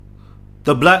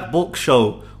The Black Book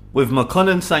Show with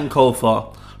Makonnen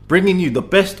Sankofa, bringing you the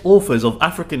best authors of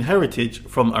African heritage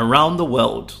from around the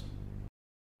world.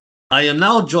 I am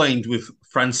now joined with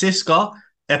Francisca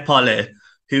Epale,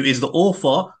 who is the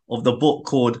author of the book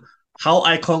called How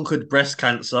I Conquered Breast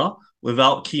Cancer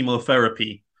Without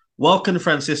Chemotherapy. Welcome,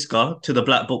 Francisca, to the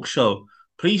Black Book Show.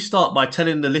 Please start by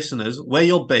telling the listeners where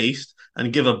you're based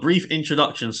and give a brief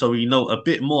introduction so we know a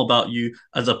bit more about you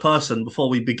as a person before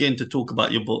we begin to talk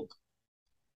about your book.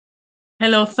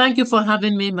 Hello, thank you for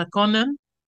having me, Makonnen.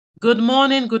 Good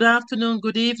morning, good afternoon,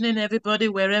 good evening, everybody,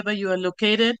 wherever you are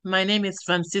located. My name is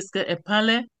Francisca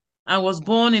Epale. I was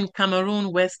born in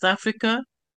Cameroon, West Africa,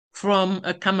 from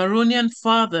a Cameroonian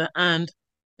father and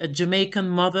a Jamaican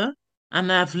mother,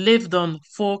 and I've lived on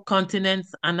 4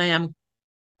 continents, and I am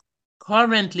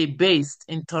currently based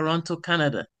in Toronto,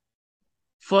 Canada.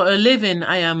 For a living,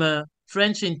 I am a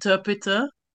French interpreter.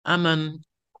 I'm an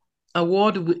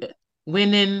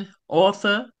award-winning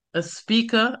author, a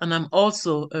speaker, and I'm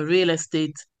also a real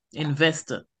estate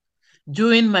investor.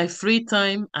 During my free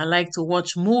time, I like to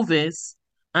watch movies,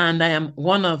 and I am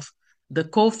one of the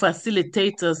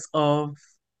co-facilitators of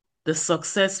The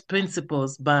Success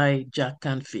Principles by Jack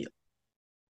Canfield.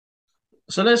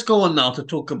 So let's go on now to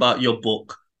talk about your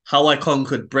book, How I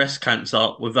Conquered Breast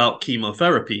Cancer Without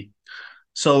Chemotherapy.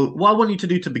 So, what I want you to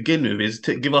do to begin with is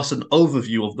to give us an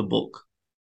overview of the book.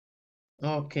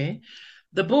 Okay.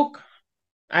 The book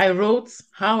I wrote,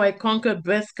 How I Conquered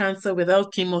Breast Cancer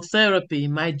Without Chemotherapy,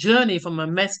 my journey from a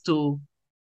mess to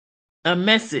a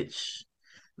message.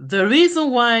 The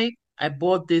reason why I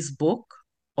bought this book,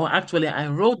 or actually I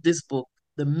wrote this book,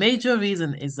 the major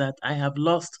reason is that I have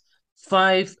lost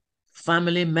 5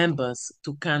 family members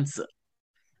to cancer.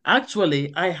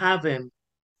 Actually, I have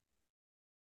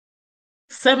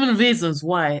 7 reasons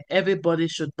why everybody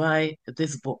should buy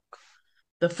this book.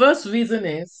 The first reason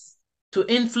is to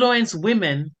influence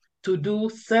women to do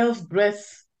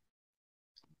self-breast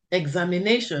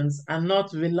examinations and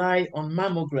not rely on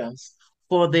mammograms,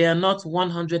 for they are not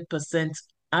 100%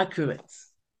 accurate.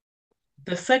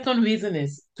 The second reason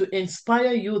is to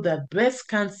inspire you that breast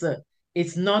cancer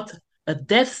is not a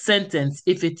death sentence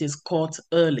if it is caught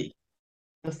early.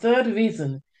 The third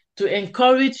reason, to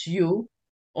encourage you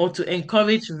or to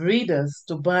encourage readers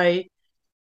to buy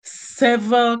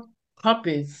several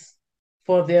copies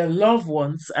for their loved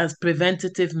ones as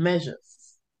preventative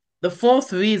measures. The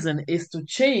fourth reason is to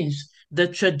change the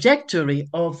trajectory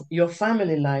of your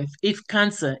family life if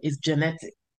cancer is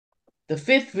genetic. The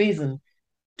fifth reason,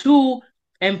 to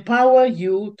empower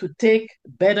you to take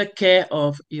better care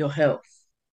of your health.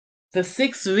 The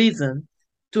sixth reason,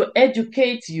 to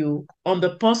educate you on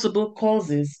the possible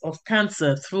causes of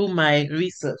cancer through my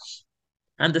research.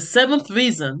 And the seventh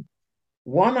reason,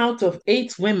 1 out of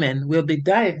 8 women will be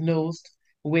diagnosed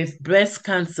with breast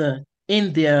cancer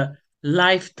in their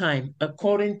lifetime,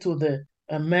 according to the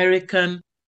American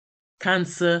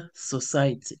Cancer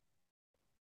Society.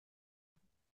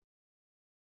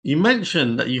 You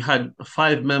mentioned that you had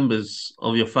 5 members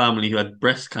of your family who had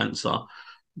breast cancer.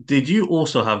 Did you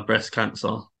also have breast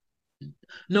cancer?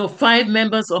 No, 5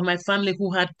 members of my family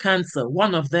who had cancer.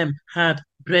 One of them had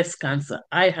breast cancer.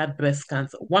 I had breast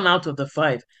cancer. 1 out of the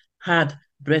 5 had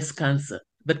breast cancer.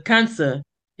 But cancer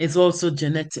is also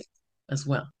genetic as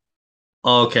well.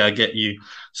 Okay, I get you.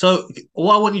 So,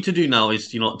 what I want you to do now is,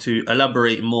 to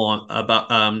elaborate more about,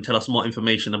 tell us more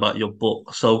information about your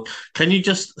book. So, can you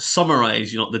just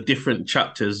summarize, the different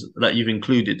chapters that you've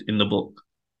included in the book?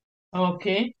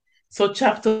 Okay. So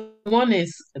chapter 1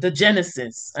 is the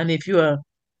Genesis. And if you are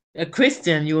a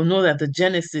Christian, you will know that the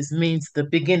Genesis means the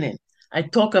beginning. I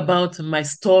talk about my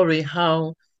story,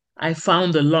 how I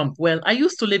found a lump. Well, I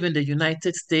used to live in the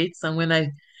United States, and when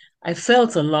I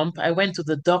felt a lump, I went to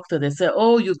the doctor. They said,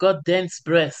 "Oh, you got dense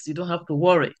breasts. You don't have to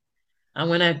worry." And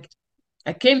when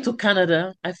I came to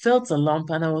Canada, I felt a lump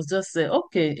and I was just saying,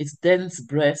 okay, it's dense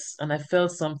breast, and I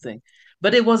felt something.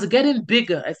 But it was getting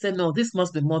bigger. I said, no, this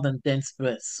must be more than dense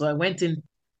breast. So I went in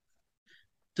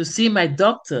to see my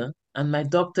doctor, and my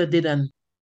doctor did an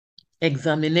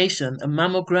examination, a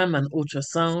mammogram and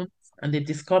ultrasound, and they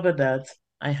discovered that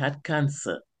I had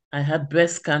cancer. I had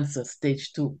breast cancer,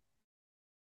 stage 2.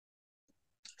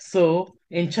 So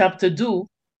in chapter 2,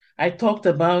 I talked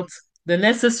about the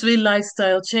necessary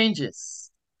lifestyle changes.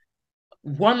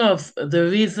 One of the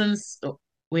reasons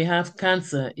we have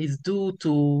cancer is due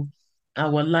to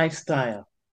our lifestyle.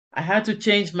 I had to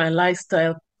change my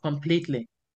lifestyle completely.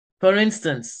 For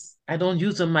instance, I don't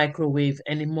use a microwave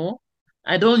anymore.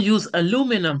 I don't use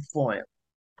aluminum foil.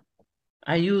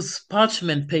 I use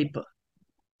parchment paper.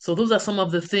 So those are some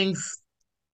of the things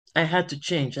I had to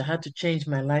change. I had to change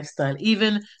my lifestyle.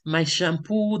 Even my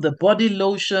shampoo, the body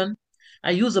lotion.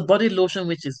 I use a body lotion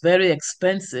which is very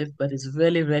expensive, but it's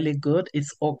really, really good.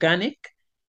 It's organic.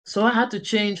 So I had to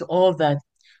change all that.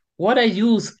 What I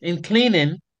use in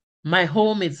cleaning my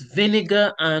home is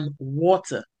vinegar and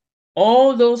water.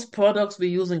 All those products we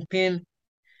use in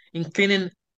cleaning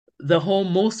the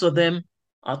home, most of them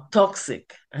are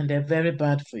toxic and they're very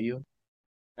bad for you.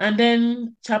 And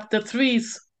then chapter 3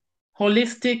 is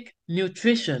holistic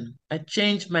nutrition. I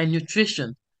changed my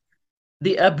nutrition.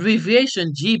 The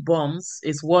abbreviation G-BOMBS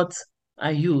is what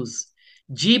I use.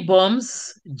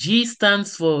 G-BOMBS, G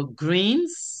stands for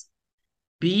greens,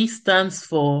 B stands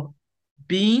for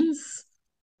beans,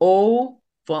 O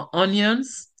for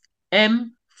onions,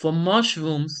 M for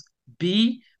mushrooms,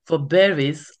 B for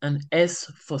berries, and S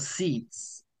for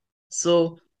seeds.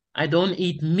 So I don't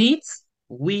eat meat,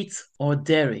 wheat, or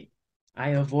dairy. I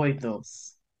avoid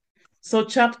those. So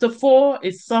chapter 4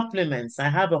 is supplements. I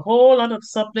have a whole lot of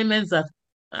supplements that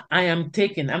I am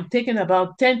taking. I'm taking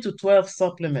about 10 to 12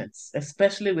 supplements,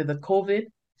 especially with the COVID.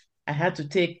 I had to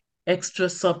take extra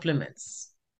supplements.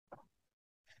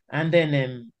 And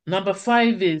then number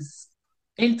 5 is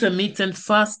intermittent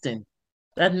fasting.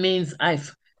 That means I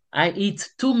eat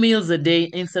 2 meals a day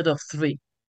instead of three.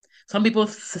 Some people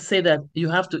say that you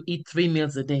have to eat 3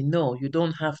 meals a day. No, you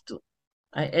don't have to.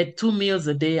 I eat 2 meals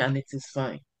a day and it is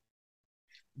fine.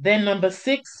 Then number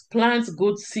 6, plant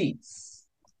good seeds.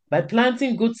 By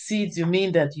planting good seeds, you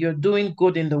mean that you're doing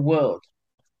good in the world.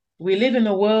 We live in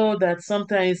a world that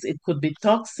sometimes it could be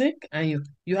toxic and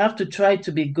you have to try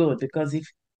to be good because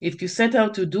if you set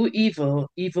out to do evil,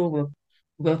 evil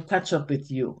will catch up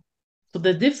with you. So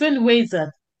the different ways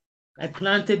that I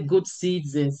planted good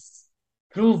seeds is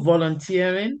through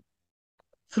volunteering,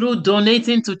 through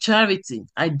donating to charity.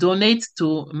 I donate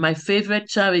to my favorite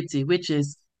charity, which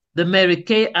is the Mary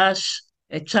Kay Ash,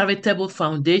 a charitable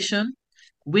foundation,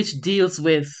 which deals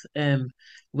with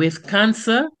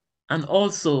cancer and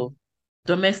also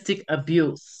domestic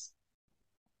abuse.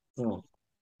 So,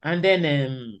 and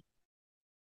then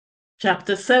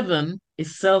chapter 7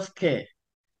 is self-care.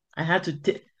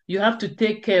 You have to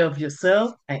take care of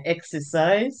yourself. I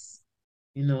exercise,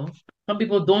 you know. Some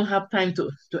people don't have time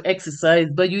to exercise,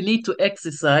 but you need to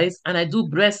exercise. And I do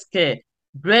breast care,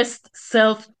 breast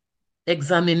self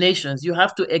examinations. You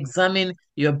have to examine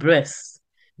your breasts.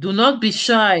 Do not be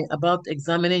shy about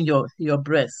examining your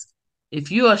breast. If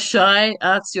you are shy,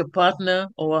 ask your partner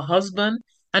or a husband.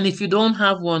 And if you don't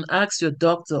have one, ask your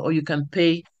doctor or you can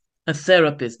pay a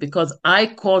therapist because I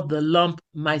caught the lump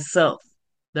myself.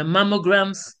 The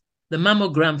the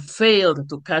mammogram failed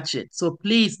to catch it. So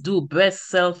please do breast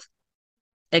self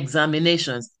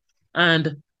examinations.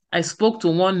 And I spoke to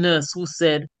one nurse who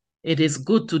said it is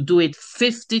good to do it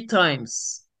 50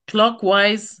 times,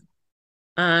 clockwise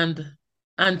and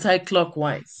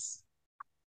anti-clockwise.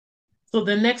 So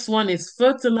the next one is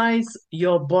fertilize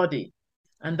your body,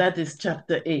 and that is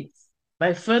chapter 8.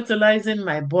 By fertilizing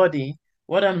my body,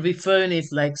 what I'm referring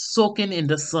is like soaking in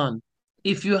the sun.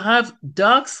 If you have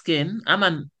dark skin, I'm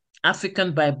an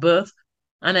African by birth,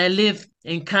 and I live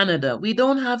in Canada. We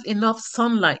don't have enough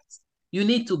sunlight. You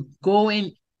need to go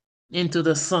into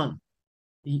the sun.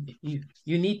 You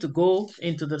need to go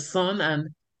into the sun. And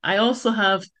I also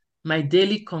have my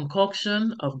daily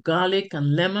concoction of garlic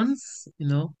and lemons,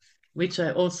 which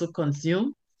I also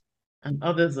consume, and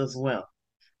others as well.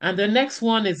 And the next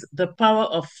one is the power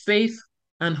of faith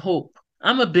and hope.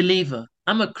 I'm a believer.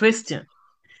 I'm a Christian.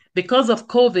 Because of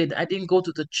COVID, I didn't go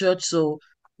to the church, so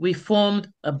we formed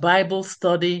a Bible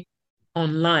study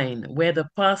online where the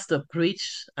pastor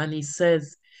preached and he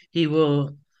says he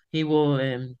will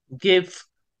give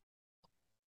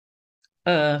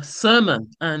a sermon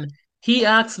and he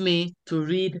asked me to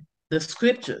read the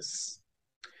scriptures.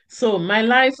 So my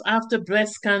life after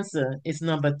breast cancer is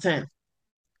number 10.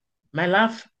 My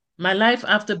life my life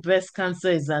after breast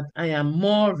cancer is that I am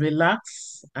more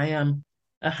relaxed. I am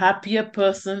a happier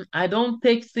person. I don't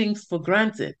take things for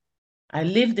granted. I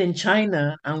lived in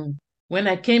China, and when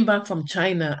I came back from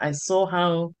China, I saw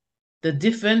how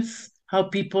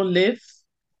people live.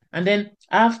 And then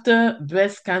after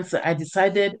breast cancer, I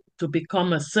decided to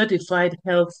become a certified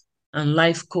health and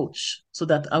life coach so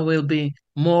that I will be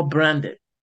more branded.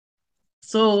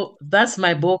 So that's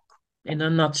my book in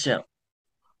a nutshell.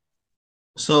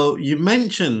 So you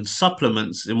mentioned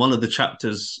supplements in one of the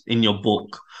chapters in your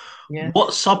book. Yeah.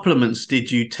 What supplements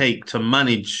did you take to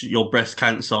manage your breast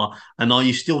cancer? And are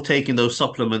you still taking those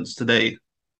supplements today?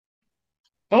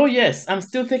 Oh, yes, I'm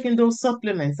still taking those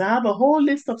supplements. I have a whole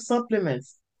list of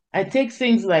supplements. I take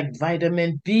things like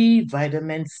vitamin B,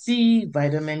 vitamin C,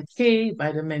 vitamin K,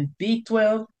 vitamin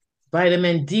B12.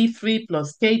 vitamin D3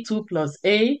 plus K2 plus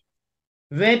A,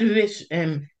 red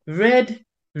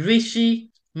reishi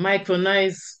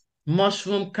micronized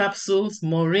mushroom capsules,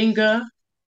 moringa,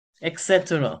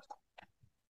 etc.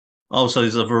 Oh, so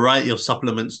there's a variety of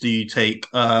supplements. Do you take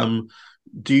them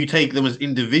as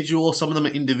individual? Some of them are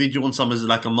individual, and some as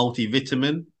like a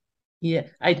multivitamin. Yeah,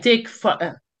 I take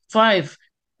five.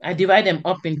 I divide them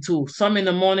up in two, some in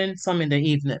the morning, some in the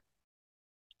evening.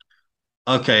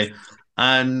 Okay.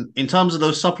 And in terms of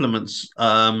those supplements,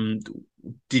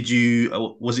 did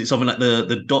you was it something like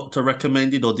the doctor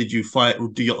recommended, or did you fight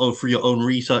do your own through your own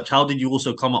research? How did you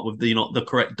also come up with the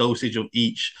correct dosage of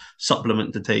each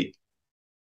supplement to take?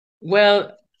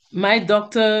 Well, my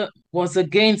doctor was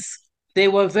against, they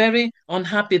were very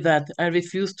unhappy that I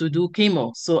refused to do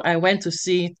chemo. So I went to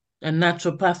see a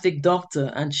naturopathic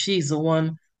doctor, and she's the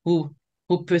one who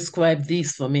prescribed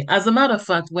these for me. As a matter of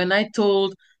fact, when I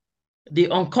told the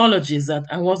oncologist that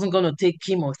I wasn't going to take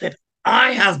chemo, he said,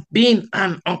 I have been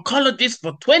an oncologist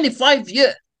for 25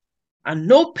 years and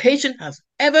no patient has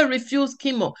ever refused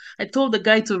chemo. I told the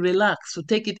guy to relax, to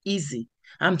take it easy.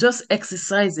 I'm just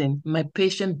exercising my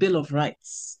patient bill of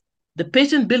rights. The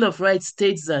patient bill of rights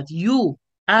states that you,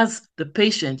 as the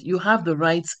patient, you have the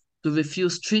rights to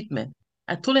refuse treatment.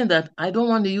 I told him that I don't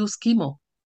want to use chemo.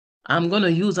 I'm going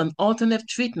to use an alternate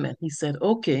treatment. He said,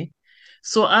 okay.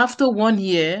 So after 1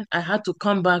 year, I had to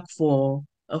come back for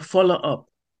a follow up.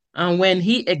 And when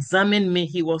he examined me,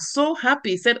 he was so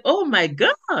happy. He said, oh my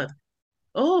God,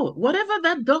 oh, whatever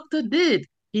that doctor did,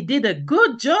 he did a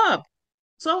good job.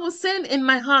 So I was saying in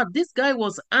my heart, this guy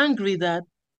was angry that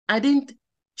I didn't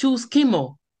choose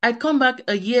chemo. I come back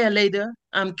a year later,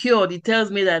 I'm cured. He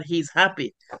tells me that he's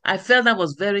happy. I felt that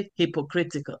was very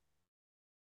hypocritical.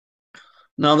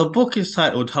 Now, the book is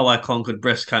titled How I Conquered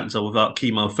Breast Cancer Without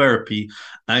Chemotherapy.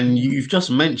 And Mm. you've just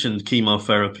mentioned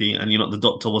chemotherapy, and the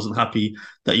doctor wasn't happy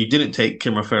that you didn't take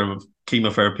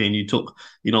chemotherapy and you took,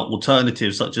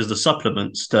 alternatives such as the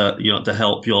supplements to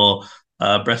help your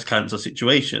breast cancer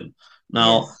situation.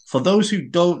 Now, Yes. for those who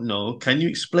don't know, can you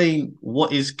explain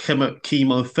what is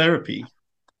chemotherapy?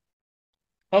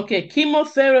 Okay,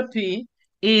 chemotherapy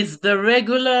is the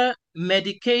regular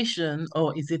medication,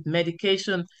 or is it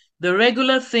medication? The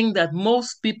regular thing that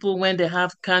most people, when they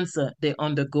have cancer, they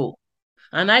undergo.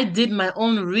 And I did my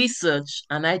own research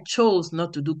and I chose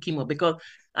not to do chemo because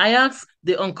I asked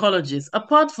the oncologist,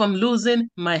 apart from losing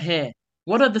my hair,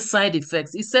 what are the side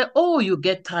effects? He said, oh, you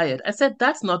get tired. I said,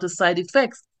 that's not a side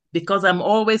effect because I'm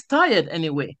always tired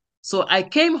anyway. So I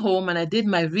came home and I did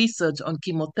my research on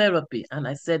chemotherapy. And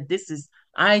I said,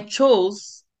 I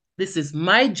chose, this is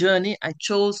my journey. I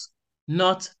chose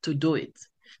not to do it.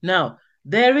 Now,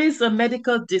 there is a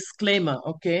medical disclaimer,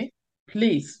 okay?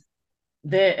 Please,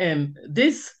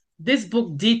 this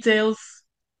book details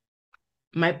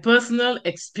my personal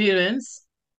experience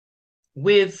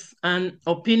with and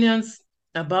opinions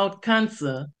about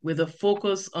cancer with a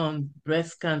focus on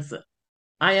breast cancer.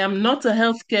 I am not a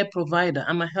healthcare provider,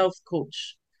 I'm a health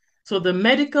coach. So the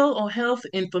medical or health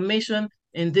information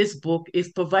in this book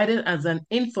is provided as an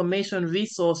information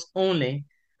resource only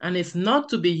and is not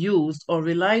to be used or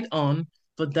relied on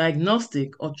for diagnostic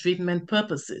or treatment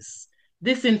purposes.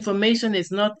 This information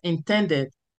is not intended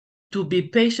to be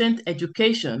patient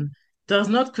education, does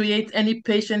not create any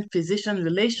patient-physician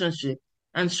relationship,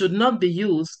 and should not be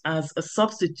used as a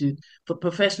substitute for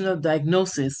professional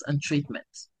diagnosis and treatment.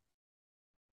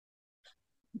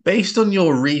 Based on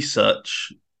your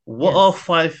research, what are Yes.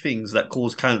 5 things that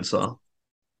cause cancer?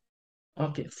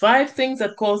 Okay. 5 things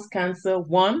that cause cancer.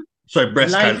 One, Sorry,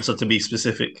 breast life. cancer to be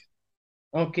specific.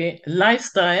 Okay.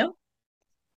 Lifestyle.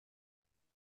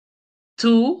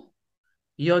 2,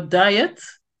 your diet.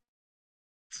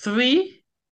 3,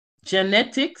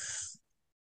 genetics.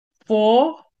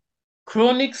 4,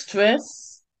 chronic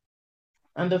stress.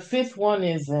 And the fifth one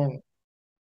is I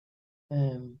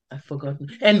forgot.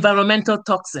 Environmental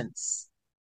toxins.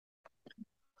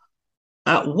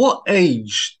 At what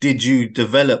age did you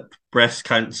develop breast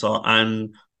cancer?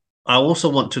 And I also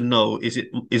want to know,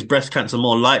 is breast cancer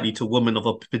more likely to women of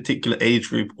a particular age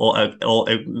group or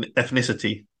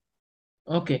ethnicity?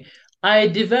 Okay. I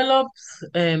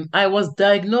was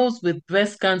diagnosed with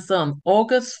breast cancer on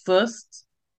August 1st,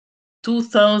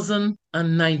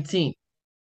 2019.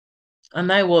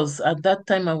 And at that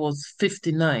time, I was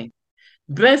 59.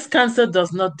 Breast cancer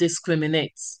does not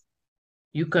discriminate.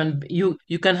 You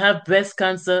can have breast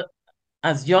cancer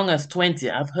as young as 20.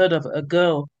 I've heard of a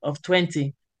girl of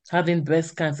 20 having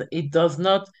breast cancer. It does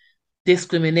not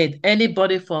discriminate.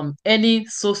 Anybody from any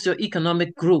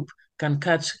socioeconomic group can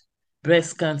catch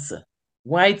breast cancer.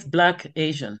 White, black,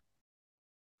 Asian.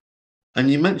 And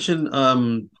you mentioned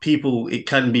people, it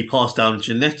can be passed down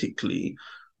genetically.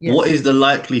 What Yes. is the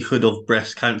likelihood of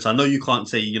breast cancer? I know you can't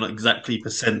say, you know, exactly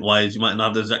percent wise, you might not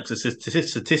have those exact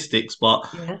statistics, but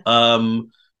Yeah.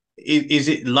 um, is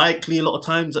it likely a lot of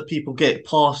times that people get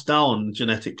passed down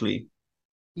genetically?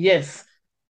 Yes.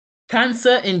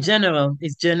 Cancer in general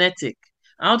is genetic.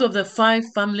 Out of the five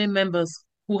family members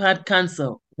who had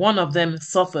cancer, one of them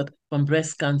suffered from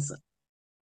breast cancer.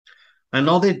 And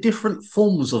are there different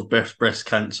forms of breast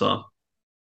cancer?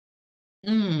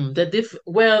 Well,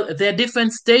 there are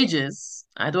different stages.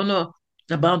 I don't know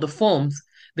about the forms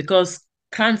because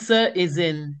cancer is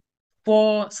in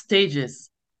four stages.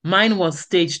 Mine was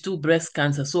stage two breast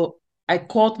cancer. So I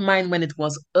caught mine when it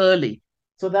was early.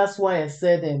 So that's why I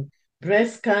said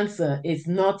breast cancer is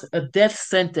not a death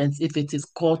sentence if it is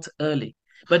caught early.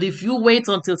 But if you wait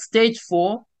until stage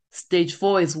four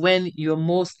is when you're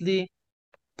mostly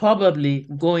probably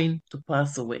going to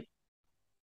pass away.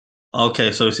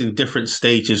 Okay, so it's in different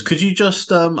stages. Could you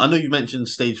just, I know you mentioned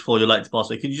stage four, you like to pass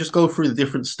away. Could you just go through the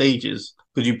different stages?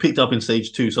 Because you picked up in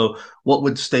stage two. So what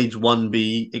would stage one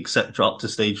be, etc., up to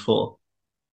stage four?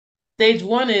 Stage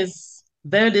one is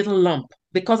very little lump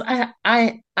because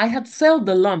I had felt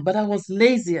the lump, but I was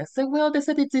lazy. I said, well, they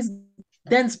said it is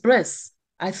dense breast.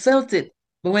 I felt it.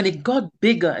 But when it got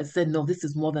bigger, I said, no, this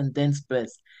is more than dense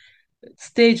breast.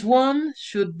 Stage one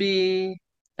should be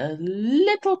a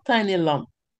little tiny lump.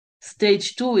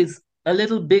 Stage two is a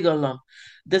little bigger lump.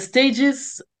 The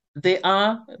stages they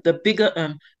are the bigger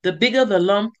the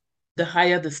lump, the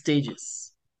higher the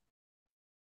stages.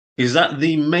 Is that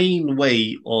the main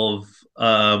way of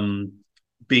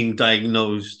being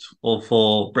diagnosed or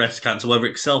for breast cancer, whether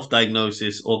it's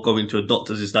self-diagnosis or going to a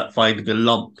doctor's, is that finding a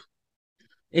lump?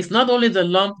 It's not only the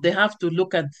lump, they have to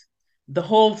look at the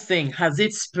whole thing. Has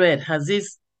it spread?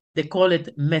 They call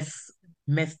it metastasized.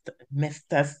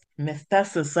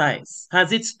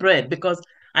 Has it spread? Because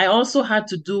I also had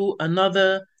to do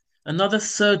another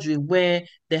surgery where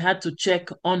they had to check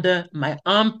under my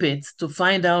armpits to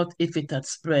find out if it had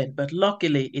spread. But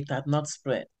luckily, it had not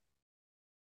spread.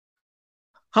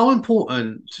 How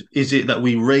important is it that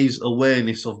we raise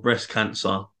awareness of breast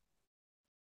cancer?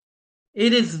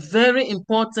 It is very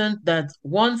important that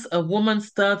once a woman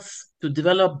starts to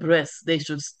develop breasts, they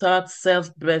should start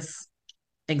self-breast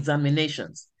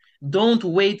examinations. Don't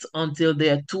wait until they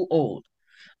are too old.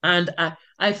 And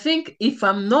I think, if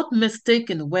I'm not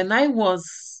mistaken, when I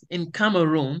was in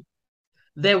Cameroon,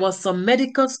 there was some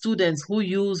medical students who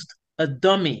used a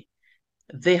dummy.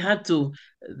 They had to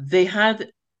they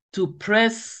had to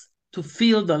press to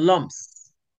feel the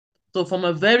lumps. So from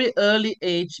a very early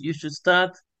age, you should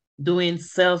start doing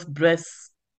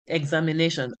self-breast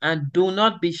examination and do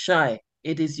not be shy.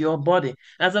 It is your body.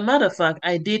 As a matter of fact,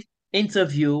 I did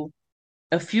interview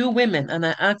a few women and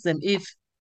I asked them if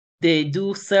they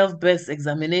do self-breast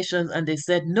examinations and they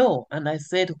said no. And I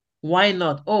said, why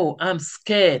not? Oh, I'm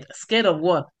scared. Scared of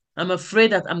what? I'm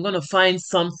afraid that I'm going to find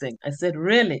something. I said,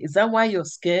 really? Is that why you're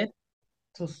scared?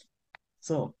 So,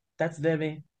 so that's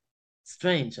very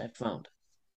strange, I found.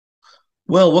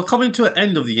 Well, we're coming to an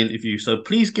end of the interview, so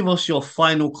please give us your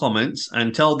final comments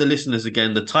and tell the listeners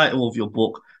again the title of your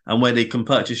book and where they can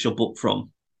purchase your book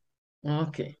from.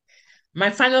 Okay. My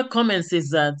final comments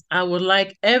is that I would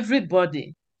like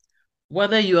everybody,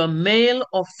 whether you're male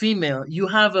or female, you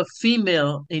have a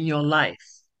female in your life.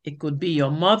 It could be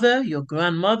your mother, your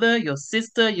grandmother, your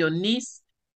sister, your niece,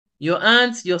 your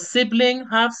aunt, your sibling,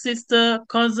 half sister,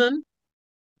 cousin,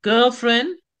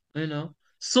 girlfriend,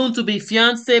 soon to be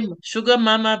fiance, sugar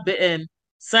mama,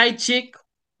 side chick,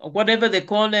 or whatever they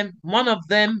call them. One of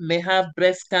them may have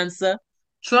breast cancer.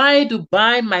 Try to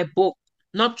buy my book.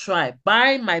 Not try,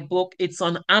 buy my book. It's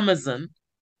on Amazon.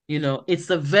 It's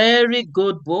a very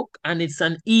good book and it's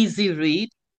an easy read.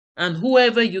 And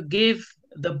whoever you give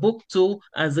the book to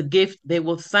as a gift, they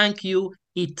will thank you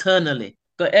eternally.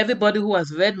 But everybody who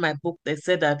has read my book, they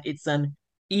say that it's an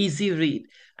easy read.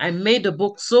 I made the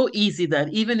book so easy that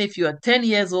even if you are 10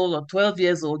 years old or 12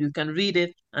 years old, you can read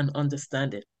it and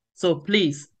understand it. So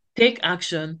please take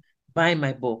action, buy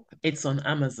my book. It's on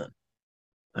Amazon.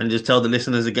 And just tell the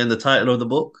listeners again the title of the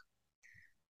book.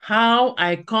 How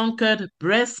I Conquered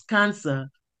Breast Cancer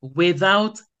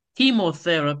Without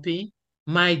Chemotherapy,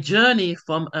 My Journey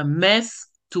from a Mess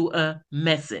to a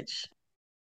Message.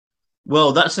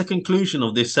 Well, that's the conclusion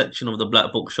of this section of the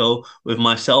Black Book Show with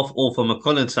myself, author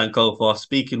McConnell Sankofa,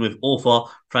 speaking with author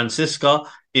Francisca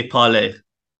Epale.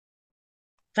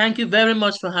 Thank you very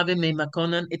much for having me,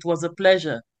 McConnell. It was a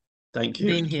pleasure Thank you.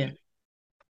 being here.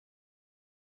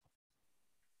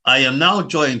 I am now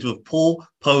joined with Paul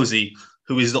Posey,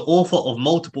 who is the author of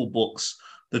multiple books.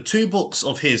 The two books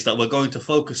of his that we're going to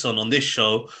focus on this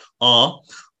show are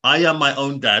I Am My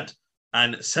Own Dad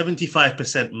and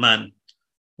 75% Man.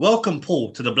 Welcome,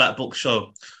 Paul, to the Black Book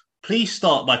Show. Please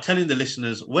start by telling the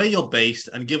listeners where you're based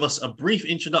and give us a brief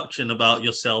introduction about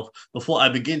yourself before I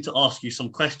begin to ask you some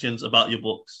questions about your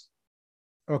books.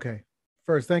 Okay.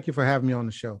 First, thank you for having me on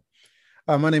the show.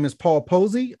 My name is Paul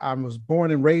Posey. I was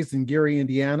born and raised in Gary,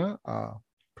 Indiana.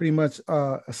 Pretty much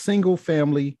a single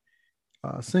family,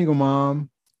 single mom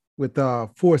with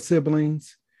 4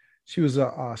 siblings. She was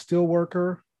a steel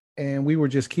worker, and we were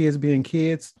just kids being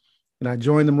kids. And I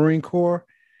joined the Marine Corps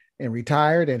and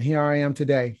retired, and here I am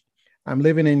today. I'm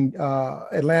living in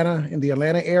Atlanta, in the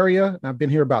Atlanta area, and I've been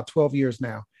here about 12 years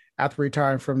now after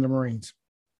retiring from the Marines.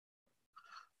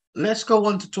 Let's go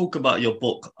on to talk about your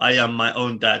book, I Am My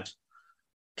Own Dad.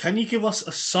 Can you give us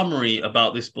a summary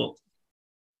about this book?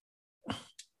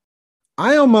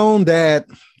 I Am My Own Dad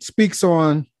speaks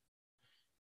on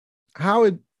how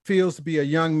it feels to be a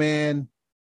young man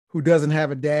who doesn't have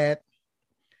a dad.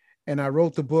 And I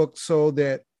wrote the book so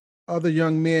that other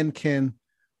young men can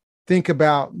think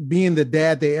about being the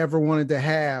dad they ever wanted to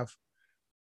have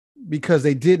because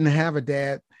they didn't have a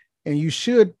dad. And you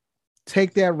should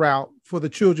take that route for the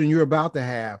children you're about to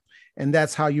have. And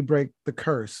that's how you break the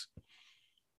curse,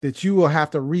 that you will have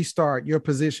to restart your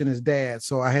position as dad.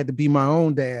 So I had to be my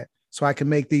own dad so I can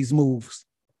make these moves.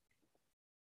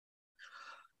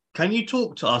 Can you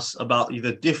talk to us about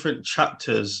the different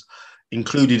chapters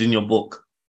included in your book?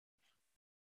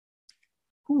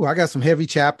 Ooh, I got some heavy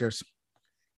chapters.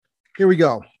 Here we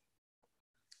go.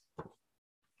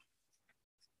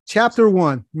 Chapter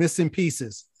 1, Missing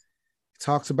Pieces. It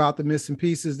talks about the missing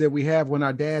pieces that we have when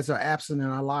our dads are absent in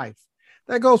our life.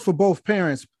 That goes for both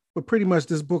parents, but pretty much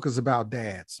this book is about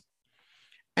dads.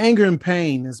 Anger and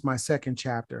Pain is my second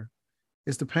chapter.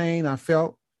 It's the pain I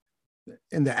felt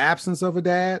in the absence of a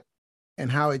dad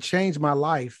and how it changed my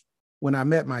life when I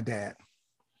met my dad.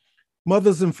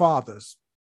 Mothers and Fathers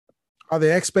are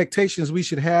the expectations we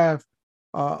should have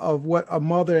of what a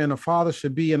mother and a father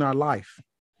should be in our life.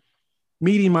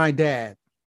 Meeting my dad.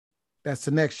 That's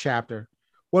the next chapter.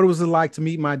 What was it like to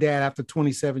meet my dad after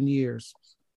 27 years?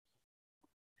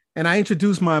 And I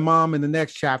introduced my mom in the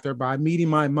next chapter by meeting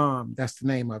my mom. That's the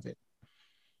name of it.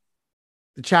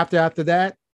 The chapter after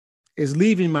that is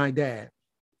Leaving My Dad.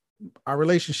 Our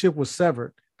relationship was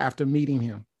severed after meeting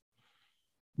him.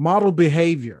 Model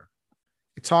Behavior.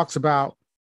 It talks about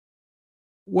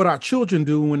what our children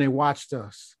do when they watched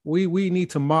us. We need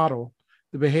to model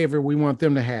the behavior we want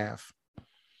them to have.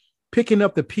 Picking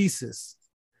Up the Pieces.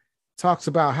 It talks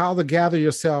about how to gather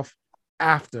yourself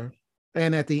after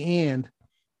and at the end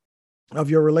of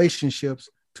your relationships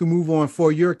to move on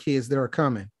for your kids that are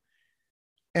coming.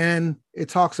 And it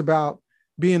talks about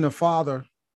being a father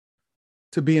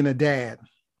to being a dad.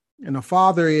 And a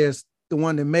father is the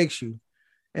one that makes you,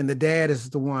 and the dad is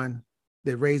the one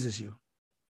that raises you.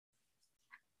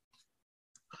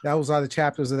 Those are the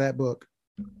chapters of that book.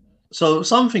 So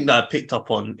something that I picked up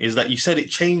on is that you said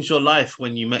it changed your life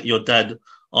when you met your dad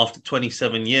after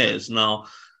 27 years. Now,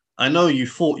 I know you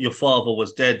thought your father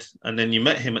was dead and then you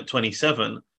met him at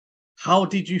 27. How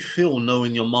did you feel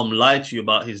knowing your mum lied to you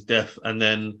about his death? And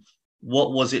then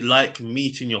what was it like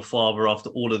meeting your father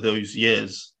after all of those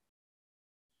years?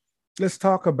 Let's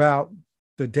talk about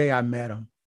the day I met him.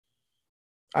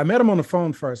 I met him on the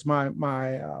phone first. My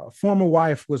former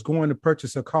wife was going to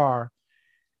purchase a car,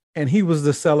 and he was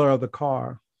the seller of the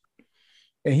car.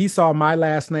 And he saw my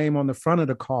last name on the front of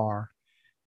the car.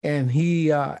 And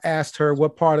he asked her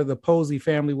what part of the Posey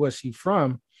family was she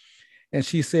from. And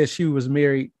she said she was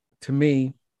married to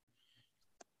me.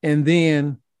 And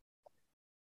then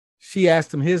she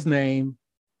asked him his name,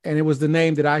 and it was the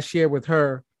name that I shared with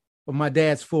her of my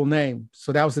dad's full name.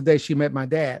 So that was the day she met my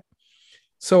dad.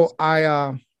 So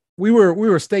we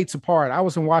were states apart. I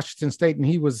was in Washington State and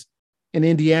he was in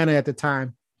Indiana at the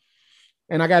time.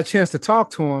 And I got a chance to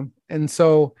talk to him. And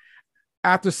so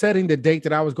after setting the date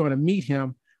that I was going to meet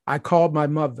him, I called my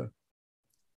mother.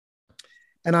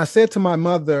 And I said to my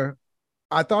mother,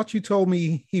 I thought you told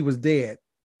me he was dead.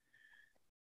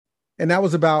 And that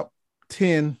was about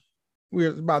 10. I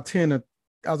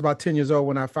was about 10 years old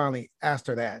when I finally asked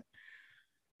her that.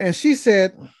 And she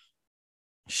said,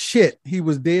 shit, he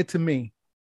was dead to me.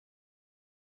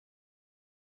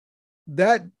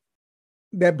 That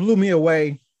blew me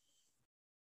away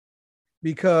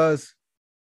because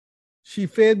she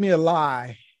fed me a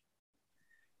lie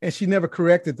and she never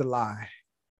corrected the lie.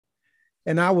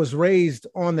 And I was raised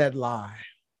on that lie.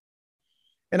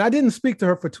 And I didn't speak to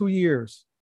her for 2 years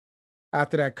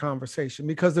after that conversation,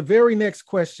 because the very next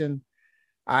question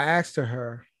I asked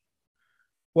her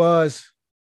was,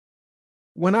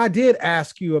 when I did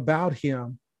ask you about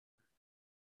him,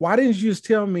 why didn't you just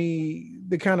tell me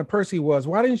the kind of person he was?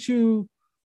 Why didn't you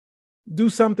do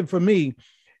something for me?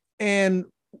 And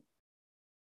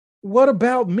what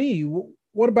about me?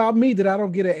 What about me that I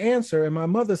don't get an answer? And my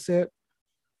mother said,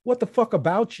 what the fuck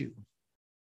about you?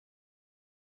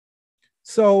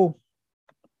 So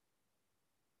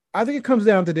I think it comes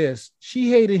down to this.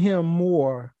 She hated him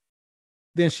more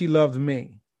than she loved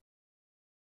me.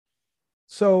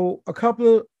 So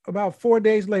about 4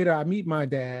 days later, I meet my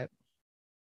dad,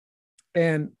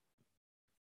 and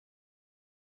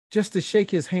just to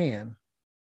shake his hand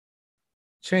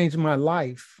changed my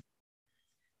life,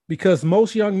 because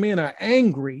most young men are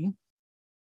angry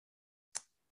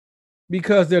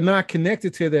because they're not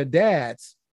connected to their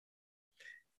dads.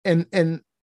 And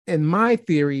my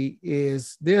theory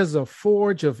is there's a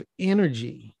forge of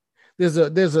energy. There's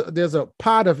a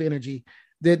pot of energy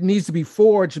that needs to be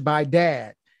forged by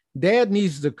dad. Dad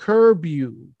needs to curb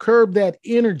that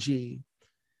energy,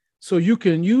 so you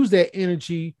can use that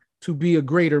energy to be a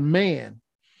greater man.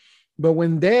 But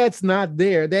when dad's not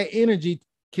there, that energy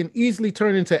can easily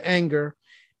turn into anger,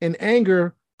 and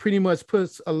anger pretty much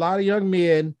puts a lot of young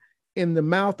men in the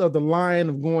mouth of the lion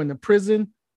of going to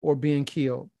prison or being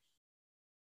killed.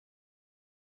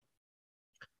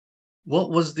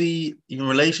 What was the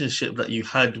relationship that you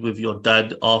had with your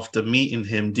dad after meeting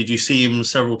him? Did you see him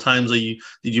several times? Did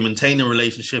you maintain a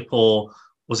relationship, or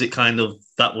was it kind of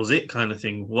that was it kind of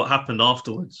thing? What happened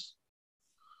afterwards?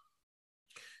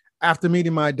 After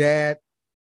meeting my dad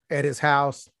at his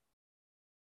house,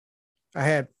 I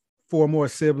had 4 more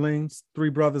siblings, 3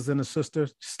 brothers and a sister,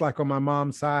 just like on my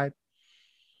mom's side.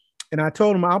 And I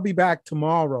told him, I'll be back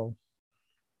tomorrow,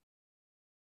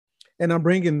 and I'm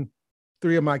bringing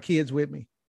 3 of my kids with me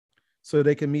so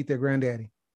they can meet their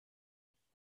granddaddy.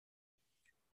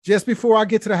 Just before I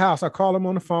get to the house, I call him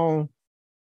on the phone,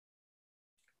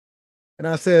 and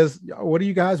I says, what do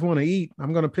you guys want to eat?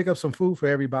 I'm going to pick up some food for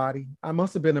everybody. I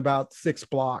must have been about 6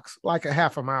 blocks, like a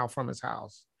half a mile from his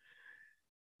house.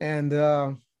 And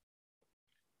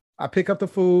I pick up the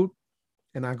food,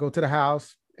 and I go to the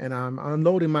house, and I'm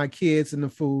unloading my kids in the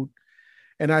food,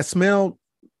 and I smell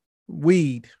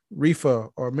weed, reefer,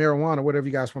 or marijuana, whatever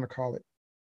you guys want to call it.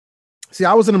 See,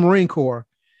 I was in the Marine Corps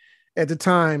at the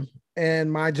time,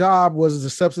 and my job was a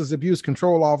substance abuse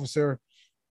control officer,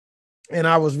 and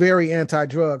I was very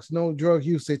anti-drugs, no drug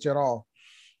usage at all.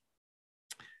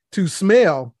 To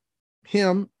smell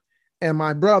him and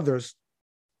my brothers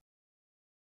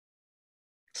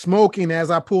smoking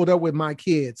as I pulled up with my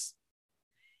kids,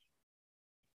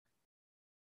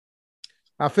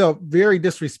 I felt very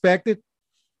disrespected,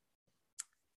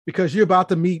 because you're about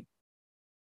to meet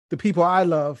the people I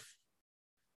love,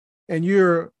 and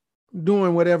you're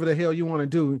doing whatever the hell you want to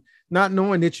do, not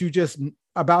knowing that you just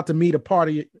about to meet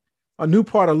a new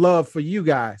part of love for you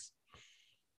guys.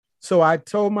 So I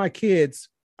told my kids,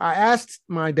 I asked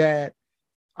my dad,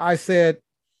 I said,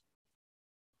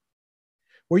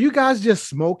 were you guys just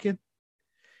smoking?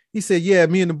 He said, yeah,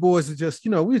 me and the boys are just, we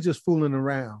were just fooling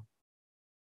around.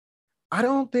 I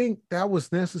don't think that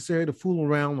was necessary to fool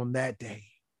around on that day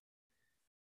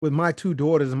with my 2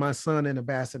 daughters and my son in a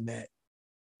bassinet.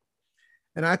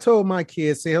 And I told my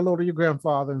kids, say hello to your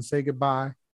grandfather and say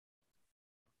goodbye.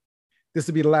 This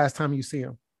will be the last time you see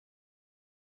him.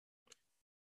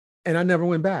 And I never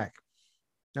went back.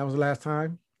 That was the last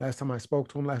time I spoke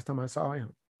to him, last time I saw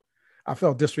him. I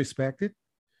felt disrespected.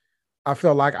 I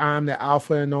felt like I'm the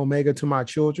alpha and omega to my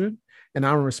children, and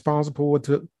I'm responsible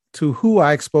to who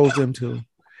I exposed them to.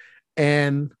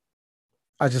 And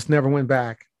I just never went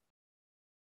back.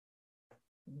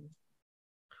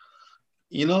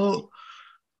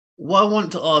 What I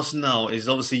want to ask now is,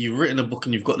 obviously you've written a book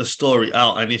and you've got the story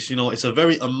out, and it's a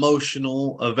very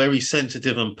emotional, a very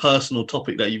sensitive and personal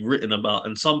topic that you've written about.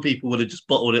 And some people would have just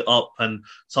bottled it up, and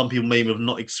some people maybe have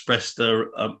not expressed their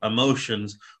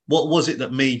emotions. What was it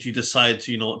that made you decide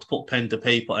to, to put pen to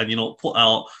paper and, put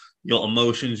out your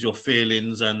emotions, your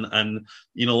feelings, and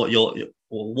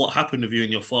what happened with you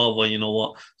and your father,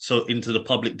 so into the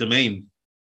public domain?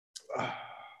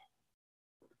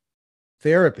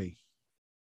 Therapy.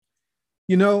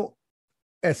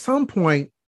 At some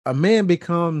point, a man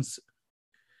becomes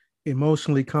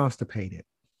emotionally constipated.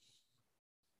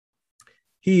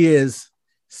 He is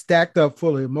stacked up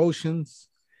full of emotions.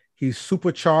 He's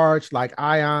supercharged like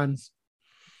ions,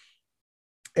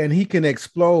 and he can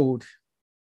explode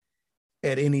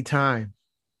at any time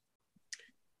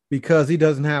because he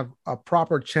doesn't have a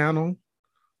proper channel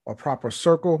or proper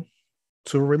circle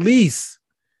to release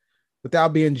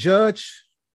without being judged,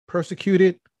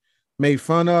 persecuted, made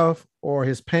fun of, or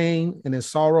his pain and his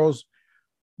sorrows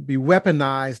be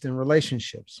weaponized in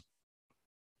relationships.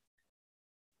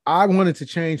 I wanted to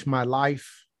change my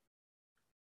life,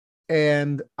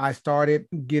 and I started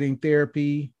getting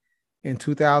therapy in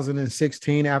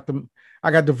 2016. After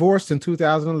I got divorced in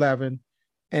 2011,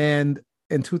 and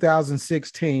in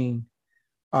 2016,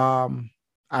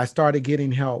 I started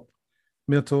getting help,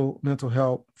 mental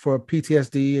help for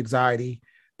PTSD, anxiety,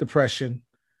 depression,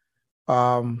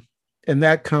 and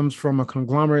that comes from a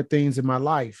conglomerate of things in my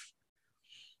life.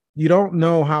 You don't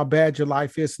know how bad your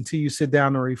life is until you sit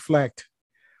down and reflect.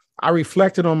 I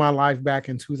reflected on my life back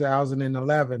in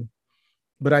 2011,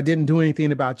 but I didn't do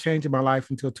anything about changing my life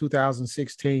until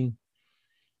 2016.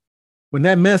 When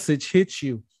that message hits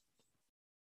you,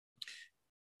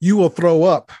 you will throw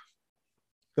up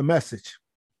the message.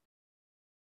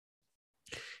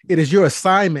 It is your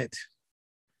assignment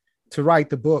to write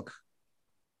the book,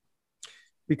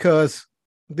 because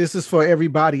this is for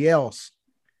everybody else,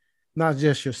 not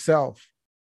just yourself.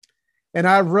 And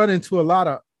I've run into a lot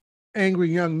of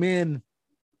angry young men,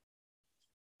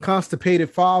 constipated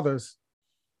fathers,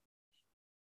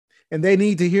 and they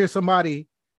need to hear somebody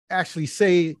actually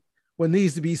say what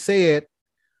needs to be said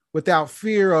without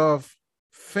fear of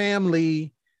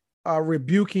family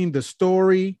rebuking the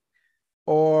story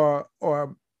or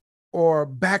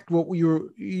back what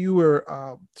you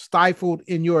were stifled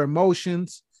in your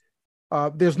emotions.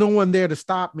 There's no one there to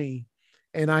stop me,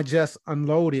 and I just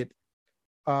unloaded.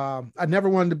 I never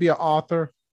wanted to be an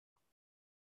author,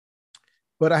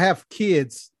 but I have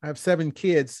kids. I have 7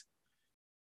 kids,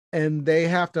 and they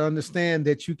have to understand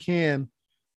that you can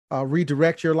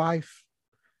redirect your life,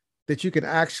 that you can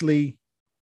actually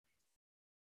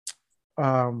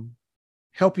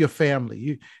help your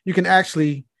family. You can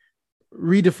actually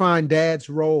redefine dad's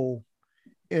role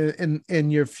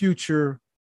in your future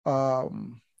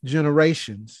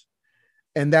generations.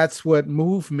 And that's what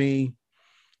moved me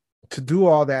to do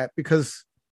all that, because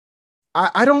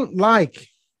I'm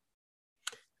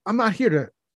not here to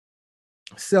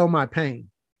sell my pain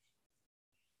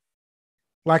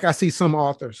like I see some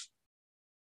authors.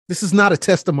 This is not a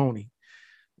testimony.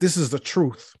 This is the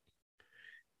truth.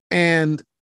 And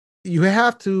you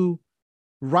have to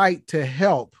write to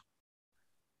help.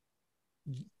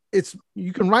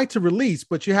 You can write to release,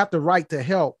 but you have to write to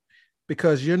help,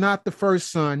 because you're not the first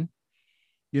son.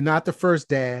 You're not the first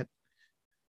dad.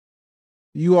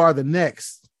 You are the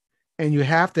next, and you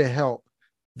have to help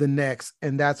the next.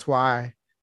 And that's why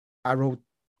I wrote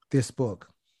this book.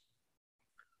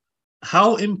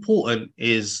 How important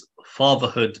is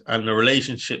fatherhood and the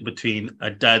relationship between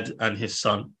a dad and his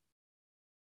son?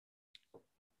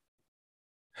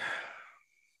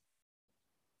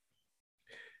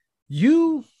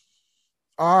 You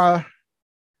are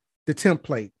the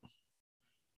template.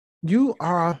 You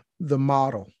are the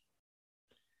model.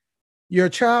 Your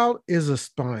child is a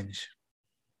sponge.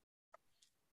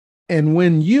 And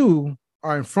when you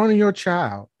are in front of your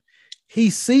child, he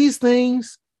sees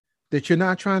things that you're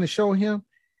not trying to show him,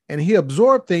 and he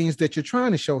absorbs things that you're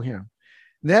trying to show him.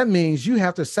 That means you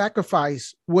have to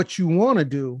sacrifice what you want to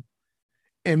do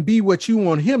and be what you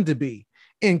want him to be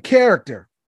in character,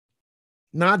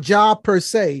 not job per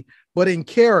se, but in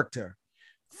character,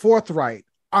 forthright,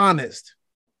 honest,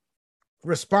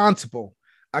 responsible,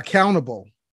 accountable.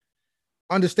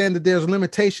 Understand that there's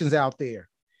limitations out there.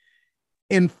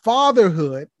 In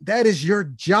fatherhood, that is your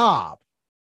job.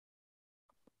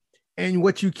 And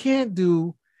what you can't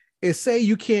do is say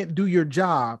you can't do your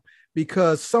job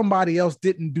because somebody else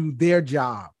didn't do their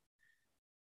job.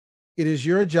 It is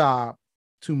your job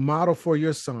to model for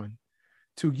your son,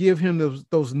 to give him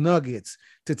those nuggets,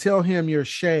 to tell him your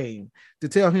shame, to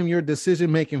tell him your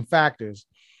decision-making factors,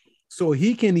 so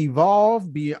he can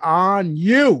evolve beyond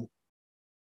you.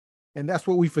 And that's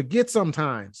what we forget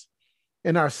sometimes.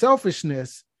 In our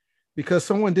selfishness, because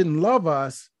someone didn't love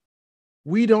us,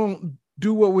 we don't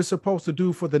do what we're supposed to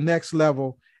do for the next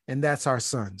level, and that's our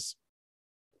sons.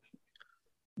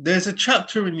 There's a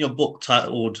chapter in your book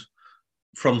titled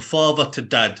From Father to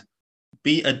Dad,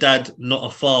 Be a Dad, Not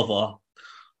a Father.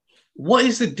 What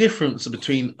is the difference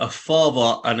between a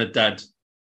father and a dad?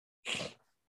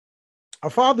 A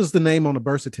father's the name on the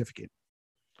birth certificate.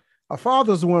 A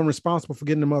father's the one responsible for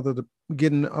getting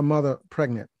a mother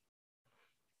pregnant.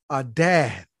 A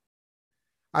dad,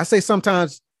 I say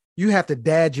sometimes you have to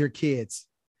dad your kids.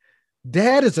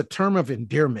 Dad is a term of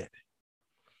endearment.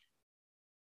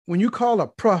 When you call a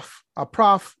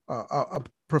professor,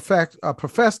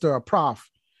 a prof,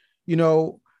 you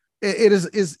know,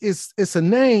 it's a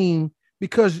name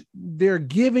because they're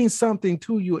giving something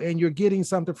to you and you're getting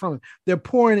something from it. They're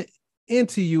pouring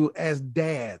into you as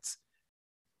dads.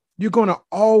 You're going to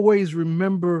always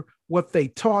remember what they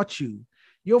taught you.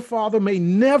 Your father may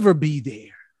never be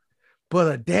there,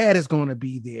 but a dad is going to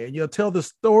be there. You'll tell the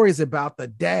stories about the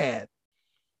dad,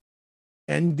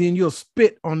 and then you'll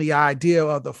spit on the idea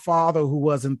of the father who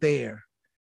wasn't there.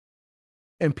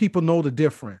 And people know the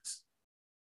difference.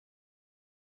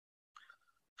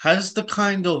 Has the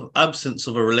kind of absence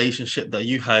of a relationship that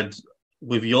you had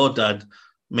with your dad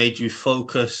made you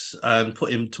focus and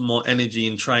put into more energy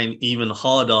in trying even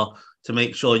harder to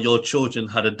make sure your children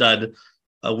had a dad,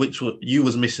 which you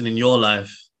was missing in your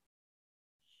life?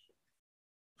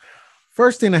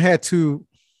 First thing, I had to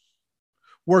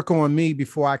work on me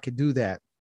before I could do that.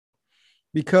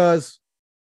 Because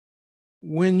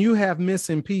when you have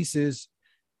missing pieces,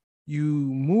 you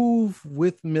move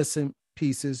with missing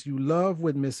pieces, you love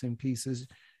with missing pieces,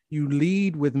 you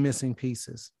lead with missing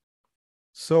pieces.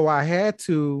 So I had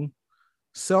to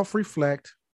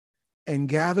self-reflect and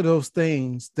gather those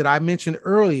things that I mentioned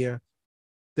earlier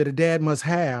that a dad must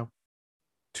have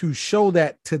to show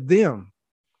that to them.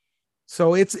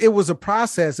 So it was a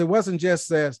process. It wasn't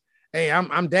just as, hey,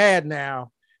 I'm dad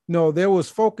now. No, there was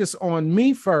focus on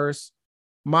me first,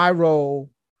 my role,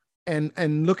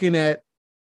 and looking at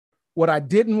what I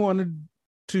didn't want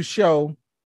to show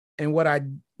and what I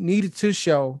needed to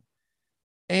show,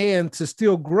 and to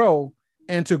still grow,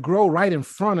 and to grow right in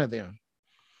front of them.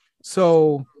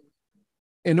 So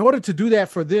in order to do that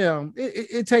for them,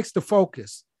 it takes the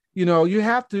focus. You know, you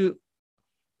have to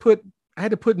I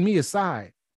had to put me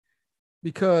aside,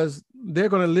 because they're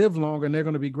going to live longer and they're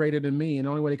going to be greater than me. And the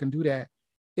only way they can do that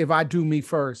if I do me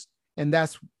first. And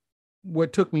that's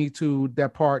what took me to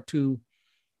that part, to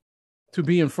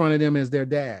be in front of them as their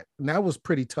dad. And that was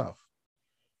pretty tough.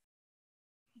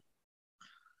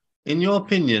 In your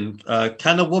opinion,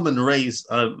 can a woman raise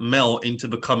a male into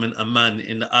becoming a man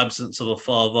in the absence of a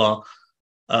father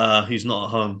who's not at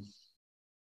home?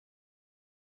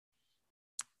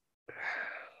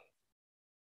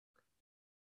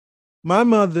 My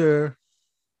mother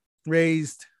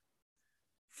raised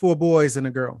 4 boys and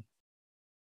a girl.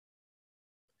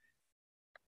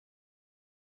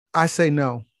 I say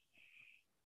no.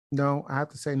 No, I have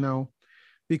to say no,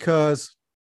 because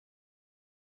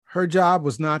her job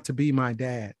was not to be my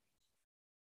dad.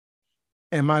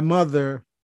 And my mother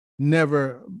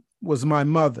never was my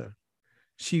mother.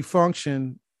 She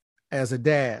functioned as a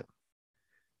dad.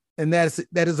 And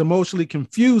that is emotionally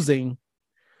confusing,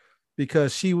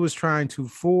 because she was trying to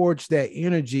forge that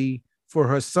energy for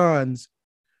her sons,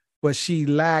 but she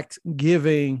lacked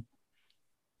giving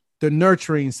the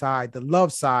nurturing side, the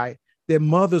love side that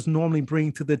mothers normally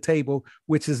bring to the table,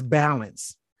 which is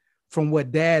balance from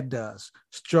what dad does: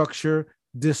 structure,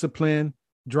 discipline,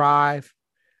 drive.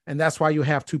 And that's why you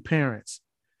have 2 parents.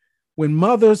 When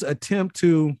mothers attempt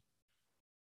to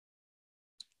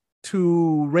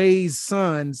raise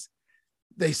sons,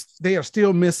 they are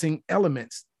still missing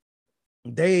elements.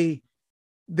 They're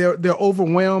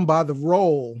overwhelmed by the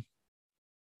role,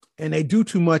 and they do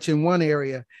too much in one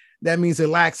area. That means it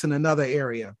lacks in another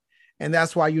area. And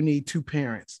that's why you need 2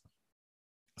 parents.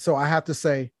 So I have to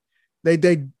say, they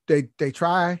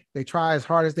try as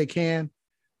hard as they can,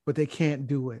 but they can't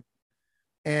do it.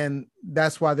 And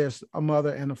that's why there's a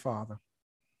mother and a father,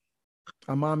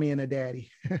 a mommy and a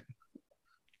daddy.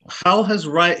 How has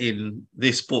writing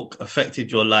this book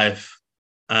affected your life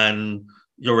and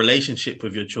your relationship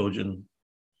with your children?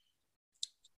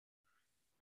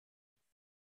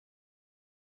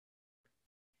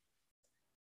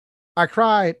 I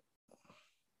cried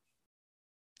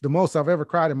the most I've ever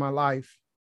cried in my life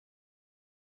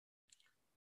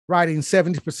writing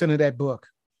 70% of that book.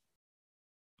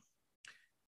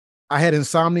 I had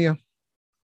insomnia.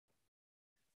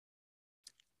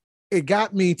 It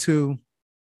got me to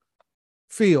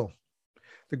feel.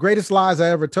 The greatest lies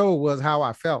I ever told was how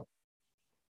I felt.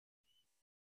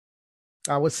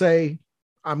 I would say,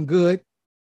 I'm good.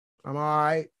 I'm all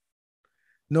right.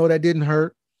 No, that didn't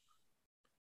hurt.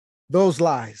 Those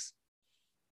lies.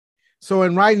 So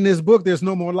in writing this book, there's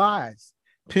no more lies.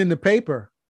 Pen to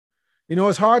paper. You know,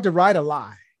 it's hard to write a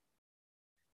lie.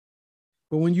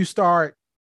 But when you start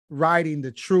writing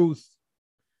the truth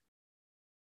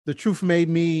made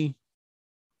me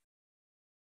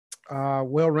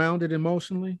well-rounded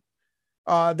emotionally.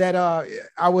 I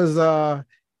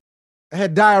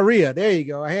had diarrhea. There you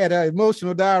go. I had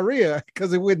emotional diarrhea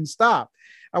because it wouldn't stop.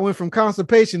 I went from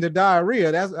constipation to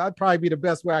diarrhea. That'd probably be the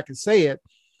best way I could say it.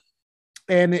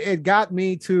 And it got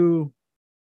me to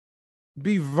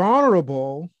be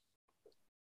vulnerable,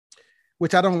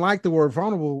 which I don't like the word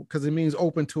vulnerable because it means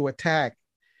open to attack.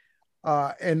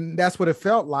 And that's what it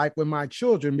felt like with my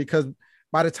children, because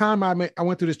by the time I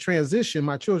went through this transition,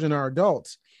 my children are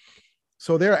adults.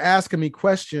 So they're asking me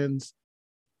questions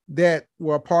that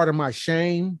were a part of my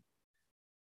shame,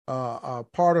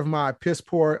 part of my piss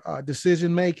poor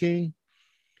decision making,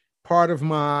 part of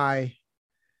my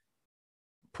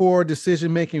poor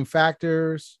decision making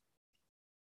factors.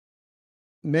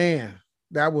 Man,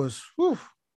 that was, whew.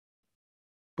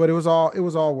 But it was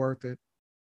all worth it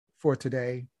for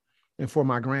today and for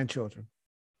my grandchildren.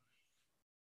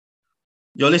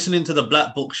 You're listening to the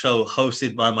Black Book Show,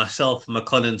 hosted by myself,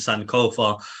 Makonnen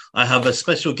Sankofa. I have a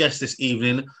special guest this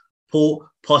evening, Paul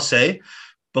Posey.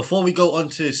 Before we go on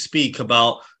to speak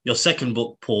about your second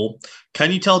book, Paul,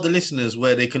 can you tell the listeners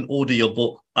where they can order your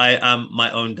book, I Am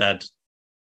My Own Dad?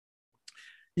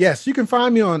 Yes, you can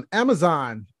find me on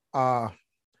Amazon.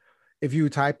 If you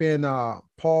type in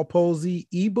Paul Posey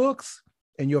ebooks,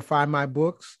 and you'll find my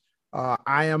books.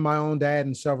 I Am My Own Dad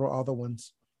and several other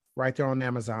ones right there on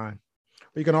Amazon.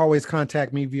 But you can always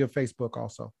contact me via Facebook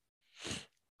also.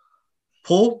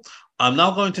 Paul, I'm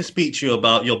now going to speak to you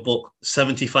about your book,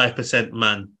 75%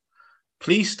 Man.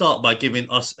 Please start by giving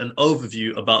us an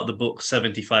overview about the book,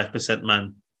 75%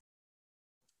 Man.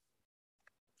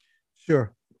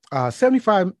 Sure.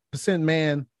 75%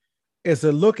 Man is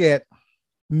a look at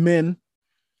men,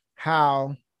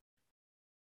 how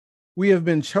we have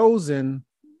been chosen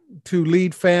to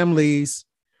lead families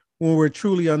when we're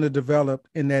truly underdeveloped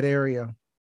in that area.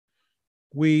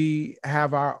 We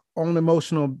have our own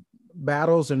emotional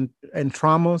battles and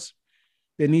traumas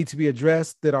that need to be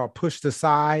addressed, that are pushed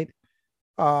aside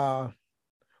when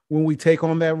we take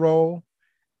on that role.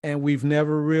 And we've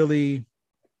never really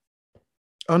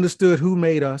understood who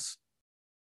made us,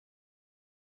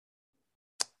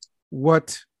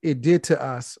 what it did to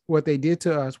us, what they did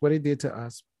to us, what it did to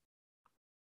us,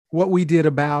 what we did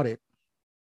about it,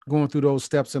 going through those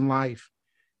steps in life,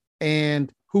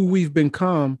 and who we've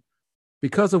become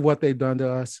because of what they've done to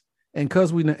us, and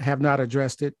because we have not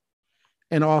addressed it,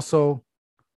 and also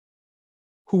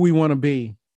who we want to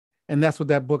be. And that's what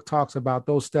that book talks about,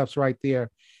 those steps right there,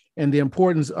 and the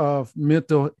importance of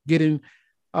getting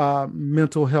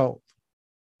mental health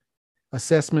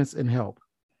assessments and help.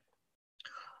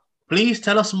 Please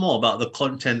tell us more about the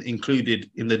content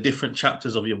included in the different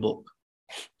chapters of your book.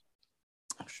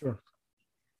 Sure.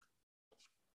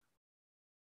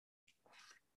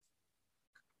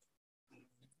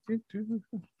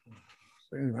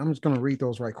 I'm just going to read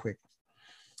those right quick.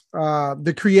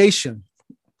 The creation,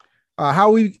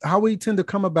 how we tend to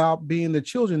come about being the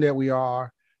children that we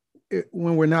are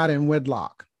when we're not in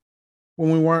wedlock,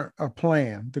 when we weren't a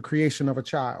plan, the creation of a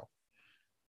child.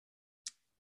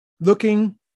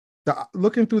 Looking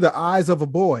through the eyes of a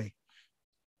boy.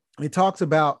 It talks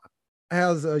about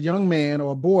as a young man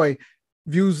or a boy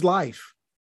views life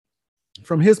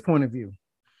from his point of view.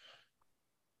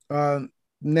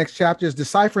 Next chapter is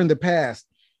deciphering the past,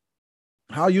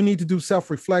 how you need to do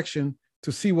self-reflection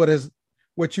to see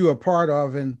what you are part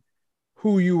of, and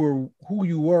who you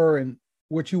were and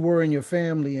what you were in your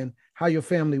family and how your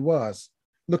family was,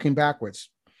 looking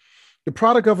backwards. The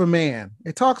product of a man.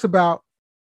 It talks about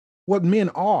what men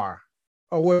are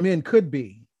or what men could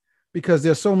be, because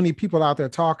there's so many people out there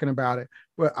talking about it,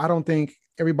 but I don't think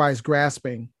everybody's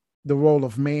grasping the role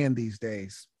of man these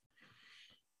days.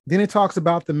 Then it talks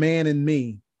about the man in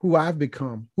me, who I've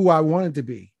become, who I wanted to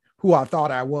be, who I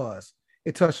thought I was.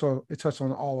 It touched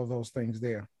on all of those things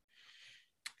there.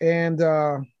 And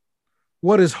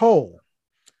what is whole?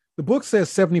 The book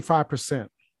says 75%.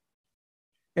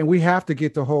 And we have to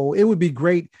get the whole. It would be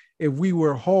great if we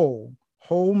were whole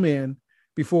men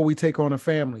before we take on a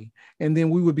family. And then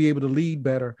we would be able to lead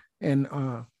better, and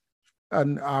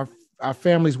our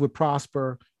families would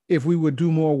prosper if we would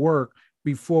do more work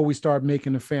before we start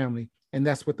making a family. And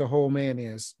that's what the whole man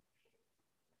is.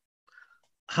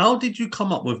 How did you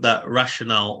come up with that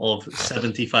rationale of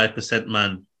 75%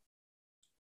 man?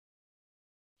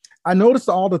 I noticed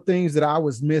all the things that I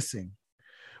was missing.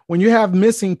 When you have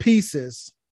missing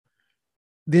pieces,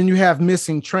 then you have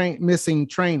missing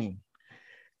training.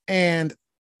 And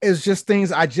it's just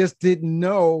things I just didn't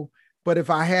know. But if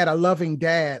I had a loving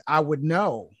dad, I would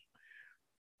know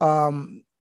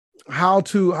how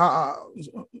to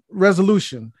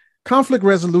conflict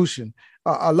resolution.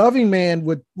 A loving man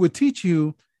would teach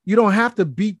you don't have to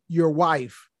beat your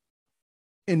wife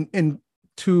in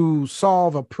to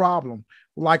solve a problem.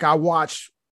 Like I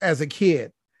watched as a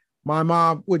kid, my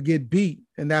mom would get beat,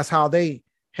 and that's how they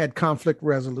had conflict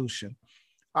resolution.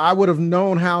 I would have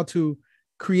known how to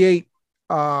create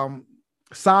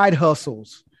side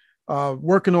hustles,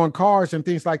 working on cars and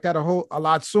things like that a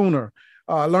lot sooner,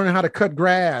 learning how to cut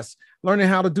grass, learning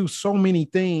how to do so many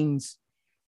things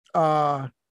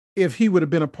if he would have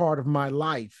been a part of my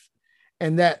life.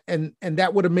 And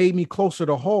that would have made me closer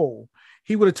to whole.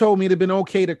 He would have told me it'd been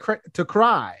okay to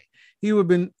cry. He would have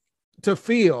been to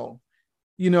feel,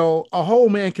 a whole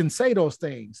man can say those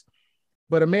things,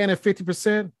 but a man at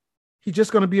 50%, he's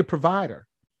just going to be a provider,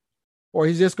 or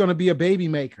he's just going to be a baby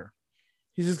maker.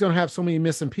 He's just going to have so many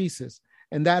missing pieces.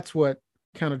 And that's what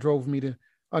kind of drove me to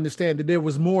understand that there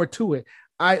was more to it.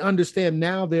 I understand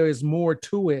now there is more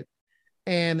to it.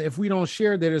 And if we don't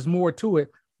share that there's more to it,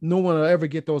 no one will ever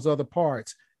get those other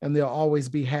parts, and there'll always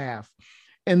be half.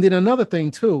 And then another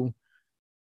thing too,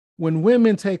 when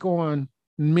women take on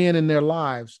men in their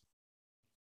lives,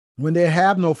 when they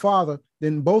have no father,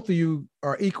 then both of you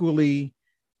are equally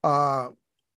at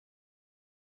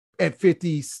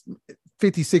 50,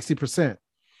 60%.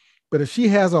 But if she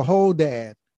has a whole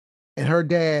dad and her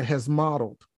dad has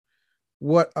modeled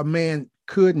what a man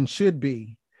could and should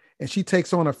be, and she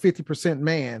takes on a 50%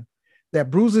 man that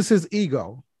bruises his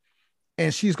ego,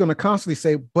 and she's going to constantly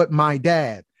say, but my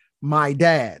dad, my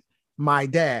dad, my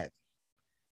dad.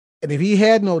 And if he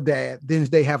had no dad, then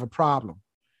they have a problem.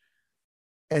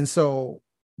 And so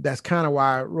that's kind of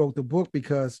why I wrote the book,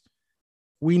 because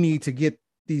we need to get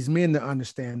these men to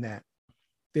understand that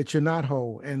you're not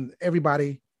whole, and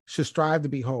everybody should strive to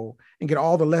be whole and get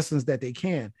all the lessons that they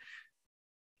can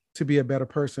to be a better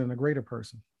person and a greater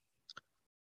person.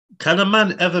 Can a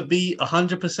man ever be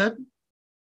 100%?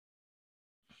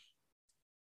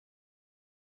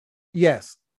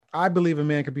 Yes, I believe a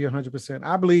man could be 100%.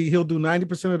 I believe he'll do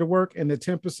 90% of the work, and the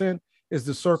 10% is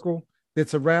the circle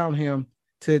that's around him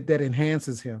that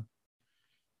enhances him.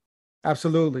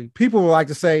 Absolutely. People will like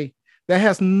to say that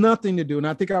has nothing to do, and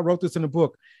I think I wrote this in the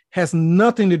book, has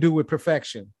nothing to do with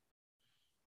perfection.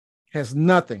 Has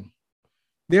nothing.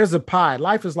 There's a pie.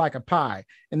 Life is like a pie,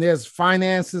 and there's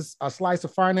finances, a slice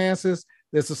of finances.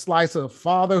 There's a slice of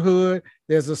fatherhood.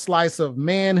 There's a slice of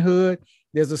manhood.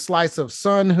 There's a slice of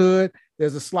sonhood.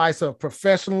 There's a slice of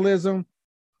professionalism.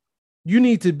 You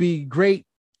need to be great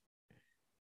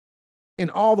in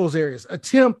all those areas.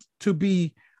 Attempt to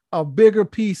be a bigger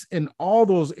piece in all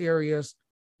those areas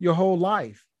your whole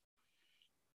life.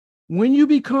 When you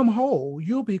become whole,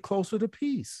 you'll be closer to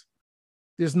peace.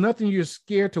 There's nothing you're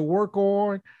scared to work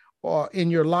on or in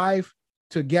your life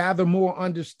to gather more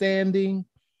understanding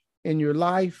in your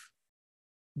life.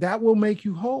 That will make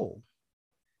you whole.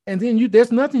 And then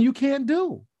there's nothing you can't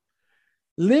do.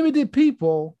 Limited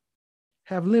people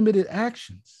have limited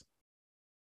actions.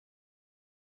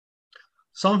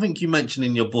 Something you mentioned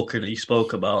in your book and that you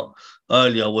spoke about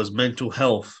earlier was mental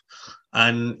health.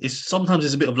 And sometimes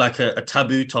it's a bit of like a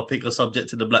taboo topic or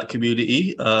subject in the Black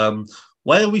community.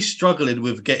 Why are we struggling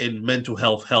with getting mental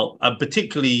health help, and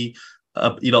particularly,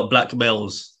 Black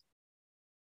males?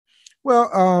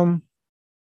 Well,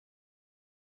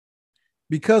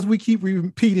 because we keep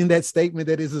repeating that statement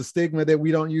that is a stigma that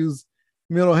we don't use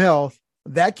mental health,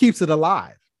 that keeps it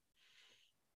alive.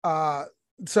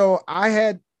 So I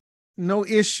had no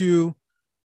issue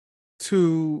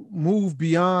to move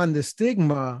beyond the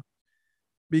stigma,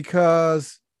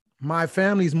 because my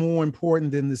family's more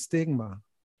important than the stigma.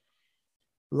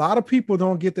 A lot of people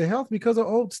don't get the health because of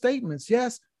old statements,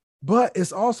 yes, but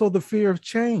it's also the fear of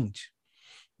change,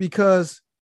 because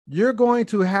you're going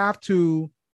to have to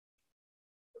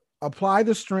apply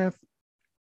the strength,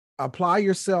 apply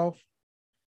yourself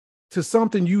to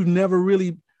something you never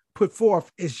really put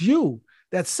forth. It's you.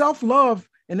 That self-love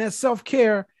and that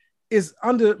self-care is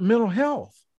under mental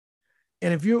health.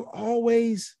 And if you're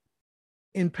always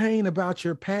in pain about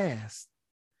your past,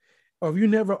 or if you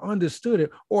never understood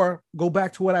it, or go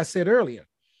back to what I said earlier,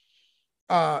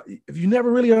 if you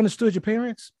never really understood your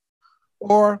parents,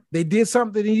 or they did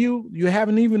something to you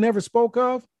haven't even never spoke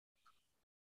of,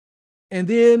 and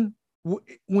then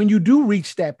when you do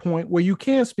reach that point where you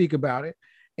can speak about it,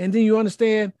 and then you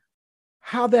understand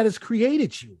how that has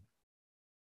created you,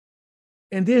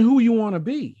 and then who you want to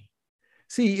be.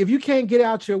 See, if you can't get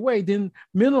out your way, then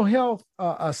mental health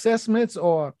assessments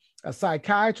or a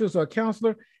psychiatrist or a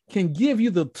counselor can give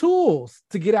you the tools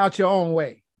to get out your own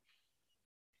way.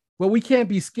 But we can't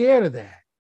be scared of that.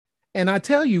 And I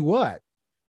tell you what,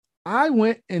 I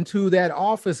went into that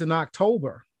office in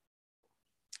October.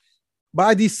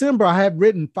 By December, I had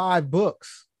written 5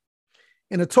 books.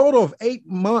 In a total of 8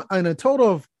 months,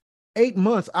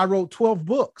 I wrote 12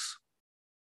 books.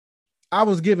 I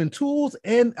was given tools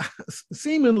and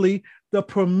seemingly the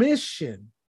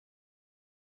permission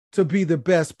to be the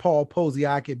best Paul Posey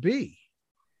I could be.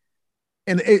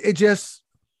 And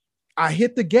I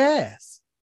hit the gas.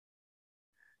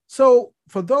 So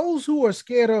for those who are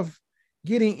scared of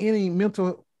getting any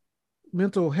mental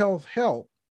health help,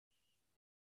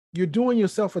 you're doing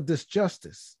yourself a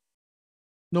disjustice.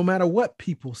 no matter what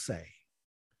people say,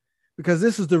 because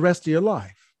this is the rest of your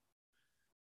life.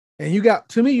 And you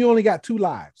only got 2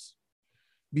 lives: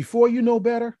 before you know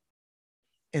better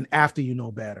and after you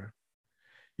know better.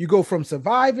 You go from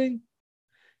surviving,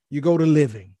 you go to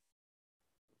living.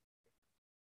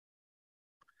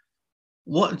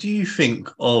 What do you think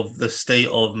of the state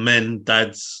of men,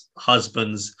 dads,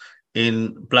 husbands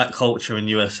in Black culture in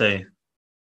USA?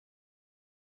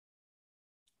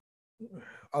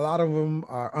 A lot of them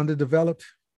are underdeveloped.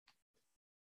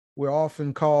 We're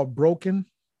often called broken,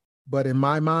 but in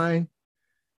my mind,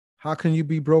 how can you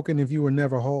be broken if you were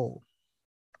never whole?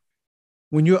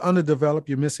 When you're underdeveloped,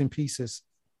 you're missing pieces.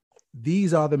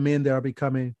 These are the men that are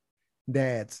becoming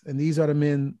dads, and these are the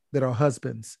men that are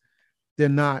husbands. They're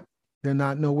not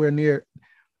nowhere near.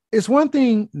 It's one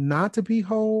thing not to be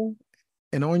whole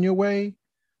and on your way.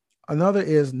 Another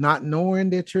is not knowing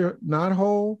that you're not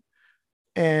whole,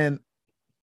 and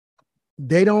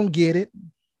they don't get it.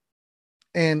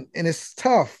 And it's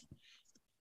tough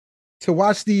to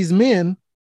watch these men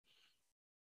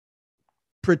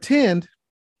pretend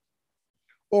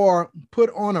or put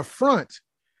on a front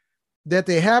that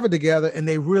they have it together, and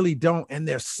they really don't, and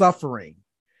they're suffering.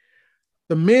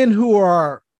 The men who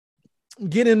are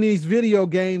getting these video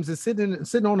games and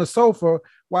sitting on the sofa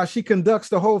while she conducts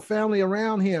the whole family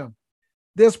around him,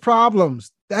 there's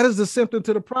problems. That is the symptom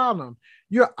to the problem.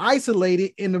 You're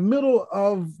isolated in the middle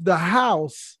of the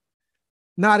house,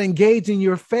 not engaging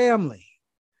your family,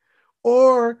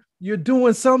 or you're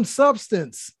doing some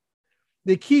substance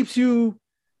that keeps you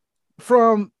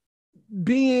from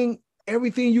being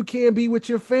everything you can be with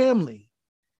your family.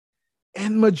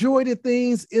 And majority of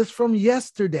things is from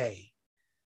yesterday.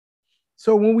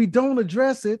 So when we don't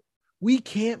address it, we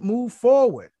can't move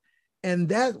forward. And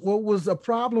that's what was a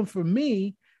problem for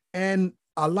me and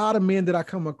a lot of men that I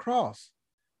come across.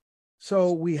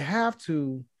 So we have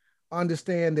to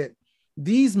understand that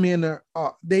these men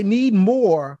they need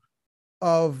more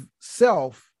of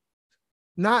self,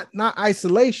 not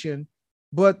isolation,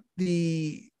 but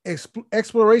the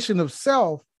exploration of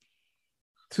self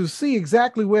to see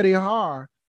exactly where they are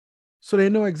so they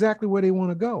know exactly where they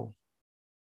want to go.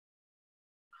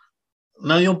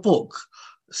 Now, your book,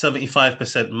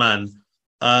 75% Man,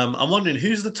 I'm wondering,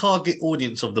 who's the target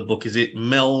audience of the book? Is it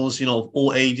males, of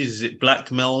all ages? Is it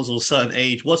Black males or certain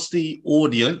age? What's the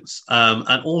audience?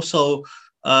 And also,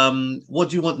 what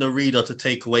do you want the reader to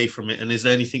take away from it? And is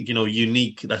there anything,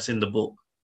 unique that's in the book?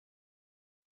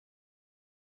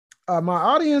 My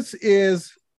audience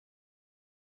is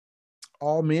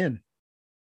all men.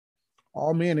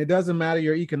 All men. It doesn't matter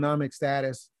your economic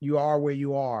status. You are where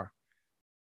you are.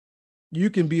 You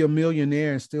can be a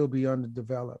millionaire and still be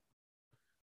underdeveloped.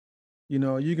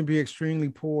 You can be extremely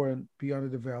poor and be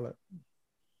underdeveloped.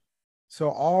 So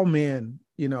all men,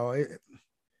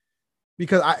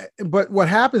 but what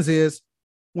happens is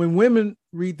when women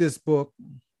read this book,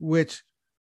 which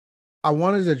I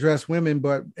wanted to address women,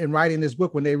 but in writing this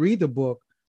book, when they read the book,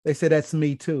 they say, that's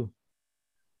me too.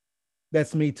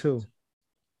 That's me too.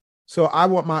 So I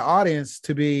want my audience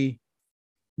to be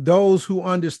those who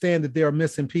understand that there are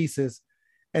missing pieces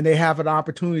and they have an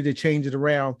opportunity to change it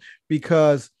around,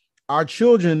 because our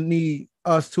children need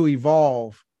us to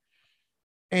evolve.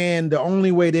 And the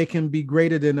only way they can be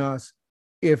greater than us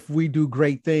if we do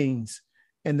great things.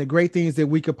 And the great things that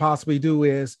we could possibly do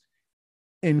is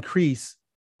increase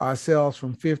ourselves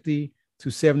from 50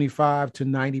 to 75 to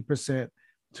 90%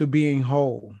 to being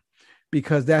whole,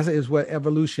 because that is what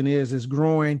evolution is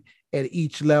growing at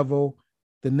each level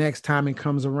the next time it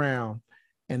comes around.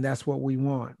 And that's what we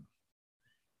want.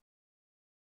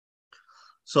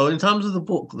 So in terms of the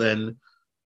book, then,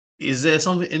 is there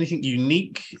anything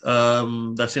unique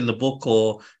that's in the book,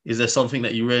 or is there something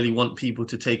that you really want people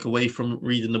to take away from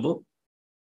reading the book?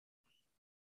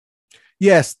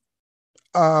 Yes.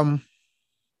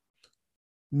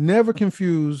 Never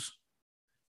confuse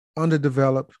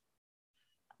underdeveloped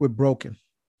with broken.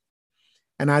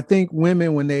 And I think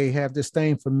women, when they have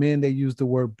disdain for men, they use the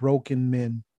word broken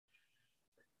men.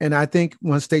 And I think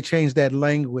once they change that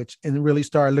language and really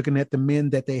start looking at the men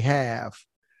that they have,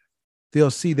 they'll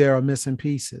see there are missing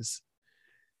pieces.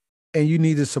 And you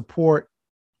need to support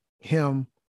him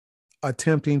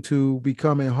attempting to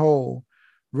become whole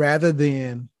rather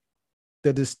than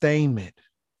the disdainment,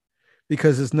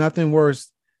 because it's nothing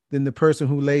worse than the person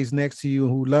who lays next to you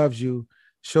and who loves you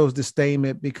shows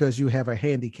disdainment because you have a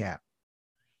handicap.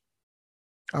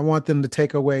 I want them to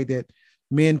take away that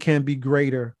men can be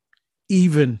greater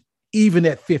even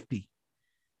at 50.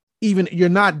 Even you're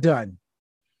not done.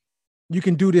 You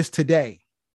can do this today.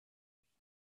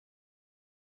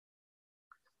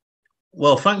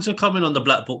 Well, thanks for coming on the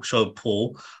Black Book Show,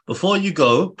 Paul. Before you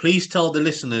go, please tell the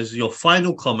listeners your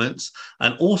final comments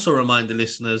and also remind the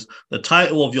listeners the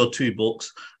title of your 2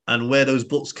 books and where those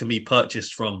books can be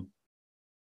purchased from.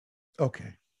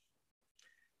 Okay.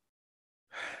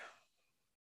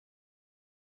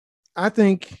 I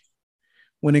think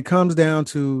when it comes down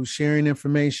to sharing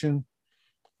information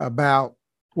about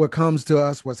what comes to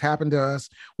us, what's happened to us,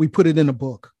 we put it in a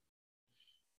book.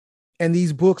 And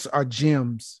these books are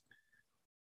gems.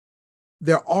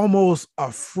 They're almost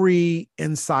a free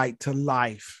insight to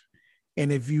life.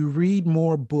 And if you read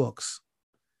more books,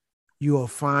 you will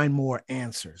find more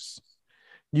answers.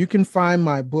 You can find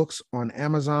my books on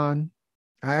Amazon.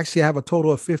 I actually have a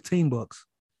total of 15 books.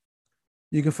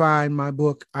 You can find my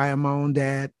book, I Am My Own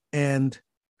Dad, and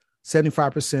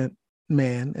 75%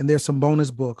 Man. And there's some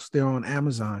bonus books. They're on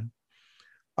Amazon.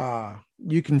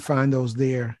 You can find those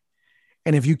there.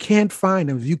 And if you can't find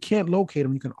them, if you can't locate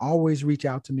them, you can always reach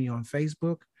out to me on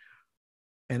Facebook,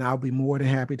 and I'll be more than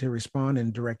happy to respond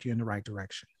and direct you in the right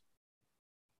direction.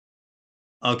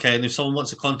 Okay, and if someone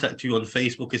wants to contact you on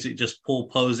Facebook, is it just Paul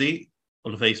Posey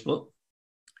on Facebook?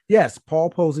 Yes, Paul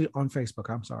Posey on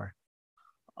Facebook. I'm sorry.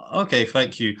 Okay,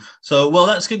 thank you. So, well,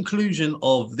 that's conclusion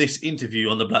of this interview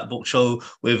on the Black Book Show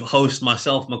with host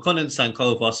myself, Maxine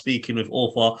Blake, speaking with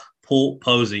author Paul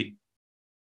Posey.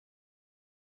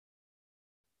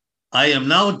 I am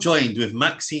now joined with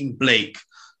Maxine Blake,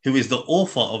 who is the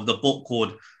author of the book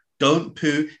called Don't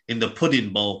Poo in the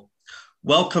Pudding Bowl.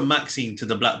 Welcome, Maxine, to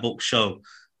the Black Book Show.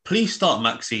 Please start,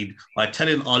 Maxine, by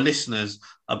telling our listeners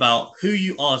about who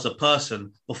you are as a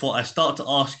person before I start to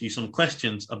ask you some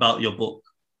questions about your book.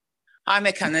 Hi,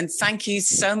 Maxine, and thank you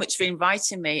so much for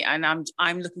inviting me. And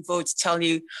I'm looking forward to tell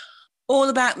you all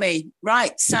about me.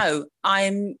 Right, so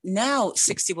I'm now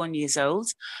 61 years old.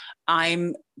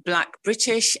 I'm Black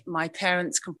British. My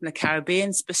parents come from the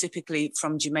Caribbean, specifically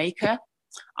from Jamaica.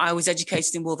 I was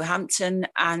educated in Wolverhampton,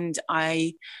 and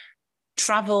I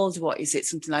travelled,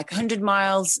 something like 100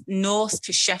 miles north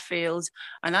to Sheffield.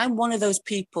 And I'm one of those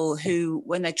people who,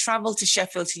 when they travel to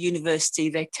Sheffield to university,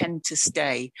 they tend to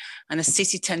stay. And a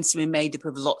city tends to be made up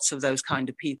of lots of those kind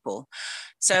of people.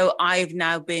 So I've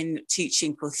now been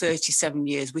teaching for 37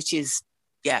 years, which is,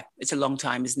 it's a long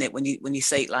time, isn't it, when you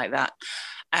say it like that.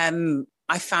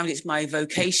 I found it's my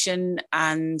vocation,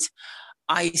 and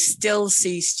I still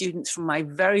see students from my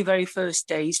very, very first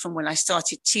days, from when I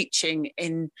started teaching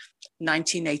in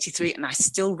 1983, and I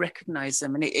still recognize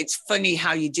them. And it's funny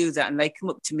how you do that. And they come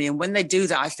up to me, and when they do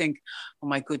that, I think, oh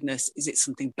my goodness, is it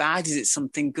something bad? Is it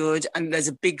something good? And there's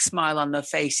a big smile on their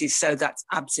faces. So that's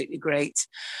absolutely great.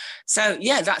 So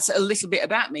that's a little bit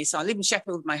about me. So I live in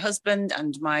Sheffield with my husband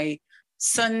and my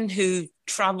son, who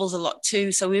travels a lot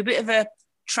too. So we're a bit of a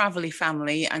travel-y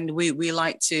family, and we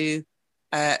like to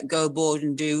go aboard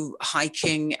and do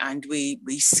hiking, and we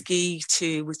ski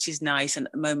too, which is nice. And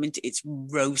at the moment it's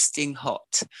roasting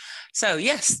hot. So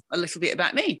yes, a little bit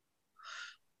about me.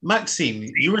 Maxine,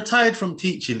 you retired from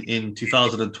teaching in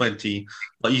 2020,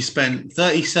 but you spent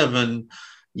 37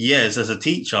 years as a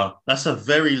teacher. That's a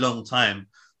very long time.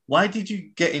 Why did you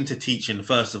get into teaching,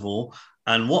 first of all?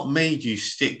 And what made you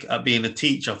stick at being a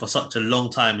teacher for such a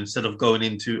long time instead of going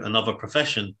into another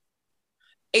profession?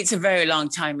 It's a very long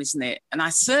time, isn't it? And I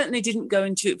certainly didn't go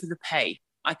into it for the pay.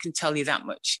 I can tell you that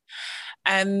much.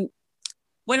 When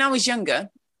I was younger,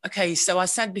 so I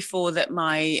said before that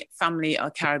my family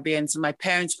are Caribbean. So my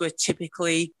parents were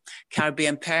typically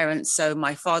Caribbean parents. So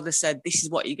my father said, this is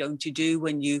what you're going to do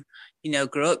when you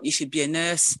grow up. You should be a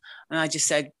nurse. And I just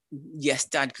said, yes,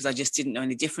 Dad, because I just didn't know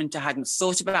any different. I hadn't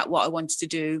thought about what I wanted to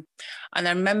do. And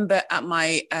I remember at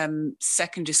my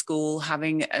secondary school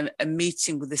having a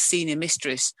meeting with the senior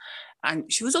mistress, and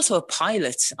she was also a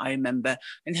pilot, I remember,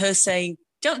 and her saying,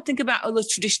 don't think about all the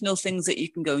traditional things that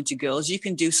you can go into, girls. You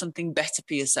can do something better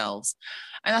for yourselves.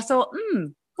 And I thought,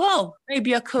 well,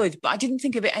 maybe I could, but I didn't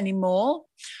think of it anymore.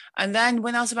 And then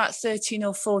when I was about 13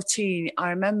 or 14, I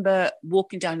remember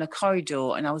walking down a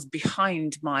corridor, and I was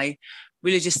behind my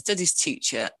religious studies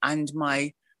teacher and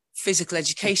my physical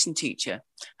education teacher.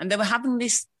 And they were having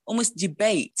this almost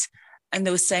debate. And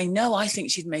they were saying, no, I think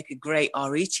she'd make a great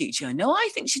RE teacher. No, I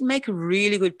think she'd make a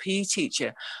really good PE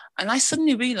teacher. And I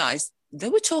suddenly realized they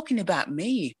were talking about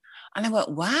me. And I went,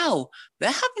 wow,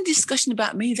 they're having a discussion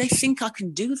about me. They think I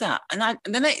can do that. And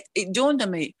then it dawned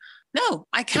on me, no,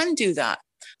 I can do that.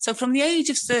 So from the age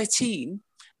of 13,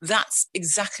 that's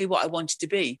exactly what I wanted to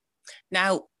be.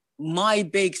 Now, my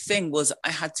big thing was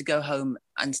I had to go home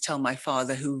and tell my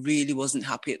father, who really wasn't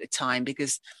happy at the time,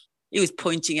 because he was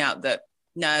pointing out that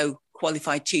no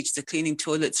qualified teachers are cleaning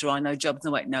toilets, there are no jobs.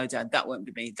 And I went, no, Dad, that won't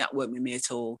be me. That won't be me at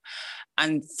all.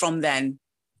 And from then,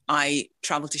 I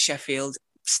travelled to Sheffield,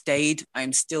 stayed.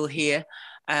 I'm still here.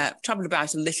 Travelled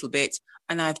about a little bit,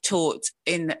 and I've taught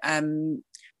in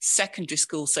secondary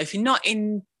school. So if you're not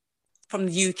from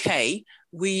the UK,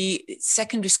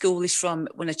 secondary school is from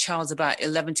when a child's about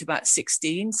 11 to about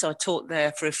 16. So I taught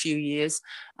there for a few years,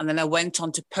 and then I went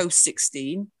on to post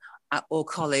 16 or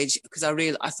college, because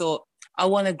I thought I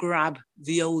want to grab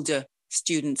the older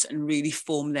students and really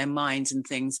form their minds and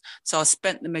things. So I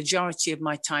spent the majority of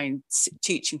my time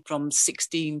teaching from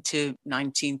 16 to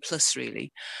 19 plus,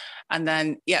 really. And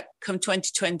then, come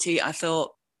 2020, I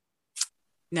thought,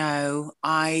 no,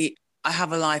 I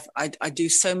have a life. I do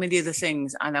so many other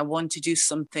things, and I want to do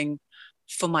something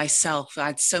for myself. I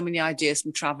had so many ideas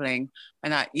from traveling,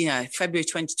 and February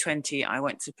 2020, I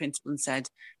went to the principal and said,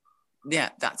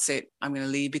 that's it. I'm going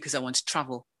to leave because I want to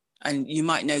travel. And you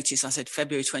might notice I said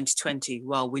February 2020.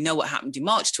 Well, we know what happened in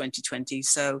March 2020.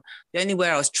 So the only way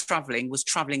I was traveling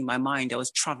in my mind. I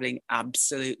was traveling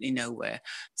absolutely nowhere.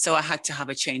 So I had to have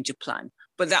a change of plan.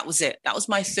 But that was it. That was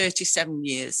my 37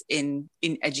 years in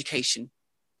education.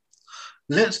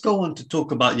 Let's go on to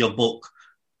talk about your book,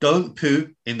 Don't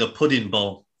Poo in the Pudding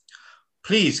Bowl.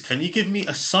 Please, can you give me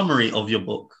a summary of your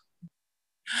book?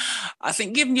 I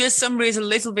think giving you a summary is a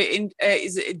little bit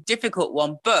is a difficult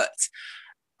one, but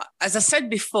as I said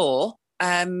before,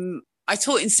 I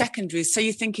taught in secondary, so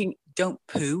you're thinking, don't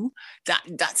poo.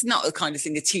 That's not the kind of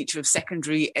thing a teacher of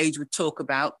secondary age would talk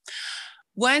about.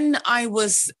 When I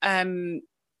was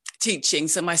teaching,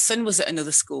 so my son was at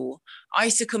another school, I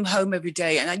used to come home every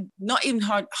day and I'd not even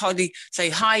hardly say,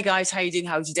 hi guys, how you doing,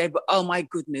 how's your day? But oh my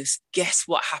goodness, guess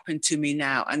what happened to me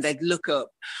now? And they'd look up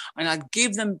and I'd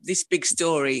give them this big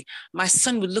story. My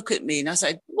son would look at me and I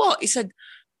said, what? He said,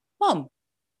 Mom,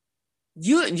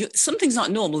 you something's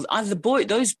not normal. Either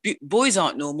those boys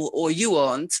aren't normal or you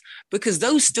aren't, because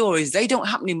those stories, they don't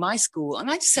happen in my school. And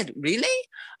I just said, really?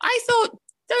 I thought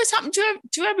those happen to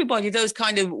everybody, those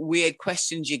kind of weird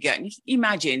questions you get. And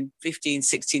imagine 15,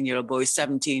 16-year-old boys,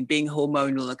 17, being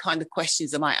hormonal, the kind of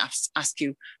questions they might ask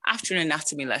you after an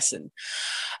anatomy lesson.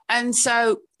 And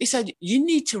so he said, you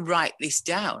need to write this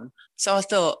down. So I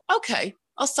thought, okay,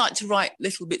 I'll start to write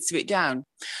little bits of it down.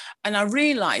 And I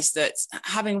realized that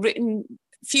having written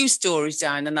a few stories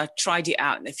down, and I tried it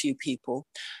out in a few people,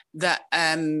 that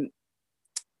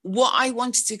what I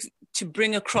wanted to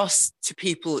bring across to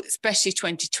people, especially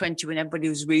 2020, when everybody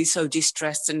was really so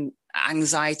distressed and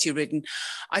anxiety ridden,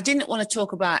 I didn't want to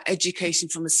talk about education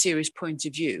from a serious point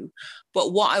of view.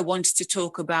 But what I wanted to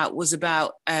talk about was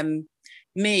about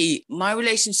me, my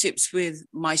relationships with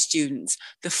my students,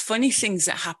 the funny things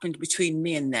that happened between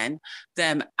me and them,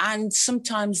 and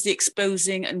sometimes the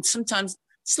exposing and sometimes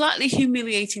slightly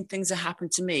humiliating things that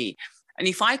happened to me. And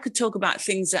if I could talk about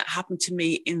things that happened to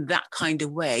me in that kind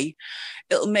of way,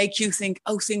 it'll make you think,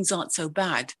 oh, things aren't so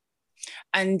bad.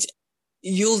 And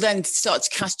you'll then start to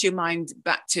cast your mind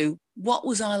back to, what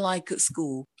was I like at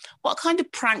school? What kind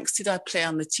of pranks did I play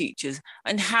on the teachers?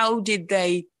 And how did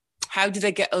they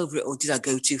get over it, or did I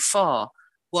go too far?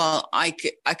 Well, I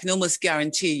can almost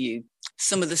guarantee you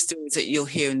some of the stories that you'll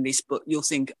hear in this book, you'll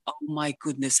think, oh my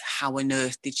goodness, how on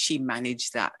earth did she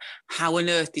manage that? How on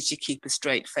earth did she keep a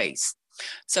straight face?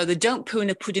 So the Don't Poo in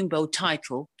a Pudding Bowl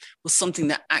title was something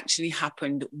that actually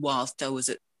happened whilst I was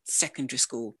at secondary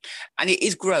school. And it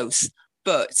is gross,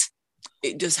 but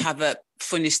it does have a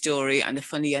funny story and a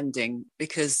funny ending,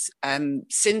 because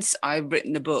since I've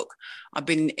written the book, I've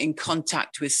been in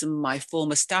contact with some of my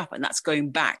former staff, and that's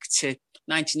going back to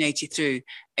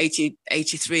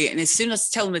 1983. And as soon as I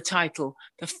tell them the title,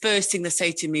 the first thing they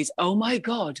say to me is, oh my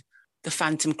God, the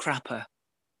Phantom Crapper.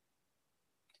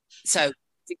 So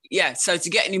to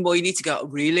get any more, you need to go,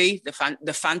 really? The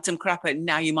Phantom Crapper?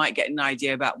 Now you might get an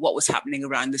idea about what was happening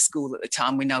around the school at the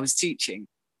time when I was teaching.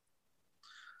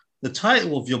 The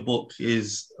title of your book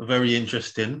is very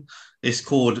interesting. It's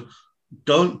called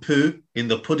Don't Poo in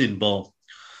the Pudding Bowl.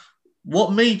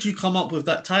 What made you come up with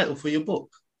that title for your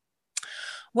book?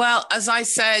 Well, as I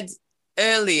said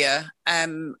earlier,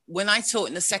 when I taught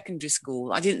in a secondary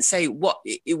school, I didn't say what,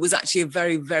 it was actually a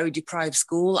very, very deprived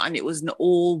school, and it was an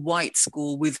all-white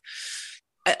school with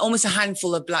almost a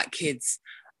handful of black kids.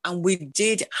 And we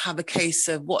did have a case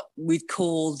of what we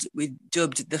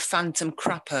dubbed the Phantom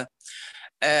Crapper,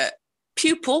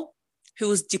 pupil who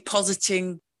was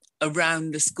depositing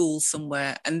around the school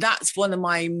somewhere. And that's one of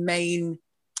my main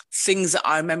things that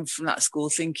I remember from that school,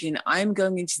 thinking, I'm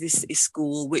going into this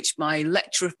school, which my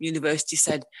lecturer from university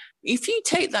said, if you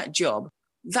take that job,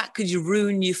 that could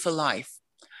ruin you for life.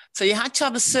 So you had to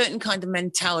have a certain kind of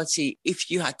mentality if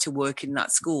you had to work in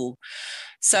that school.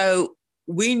 So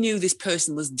we knew this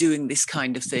person was doing this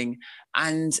kind of thing,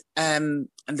 and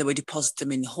they would deposit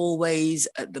them in hallways,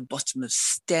 at the bottom of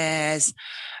stairs.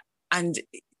 And,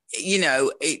 you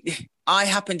know, I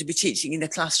happened to be teaching in the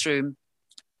classroom,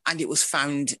 and it was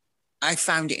found, I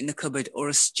found it in the cupboard, or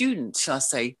a student, shall I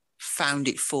say, found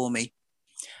it for me.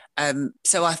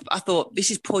 So I thought,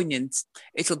 this is poignant.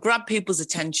 It'll grab people's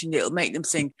attention. It'll make them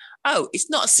think, oh, it's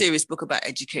not a serious book about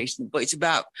education, but it's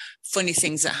about funny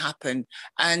things that happen.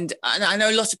 And I know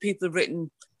a lot of people have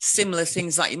written similar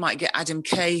things, like you might get Adam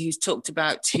Kay, who's talked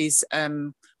about his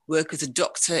work as a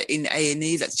doctor in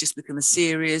A&E that's just become a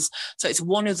series. So it's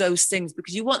one of those things,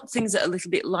 because you want things that are a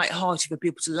little bit lighthearted for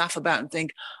people to laugh about and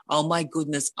think, oh my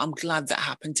goodness, I'm glad that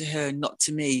happened to her, not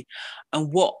to me.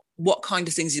 And what kind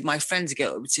of things did my friends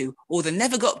get up to? Or they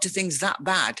never got up to things that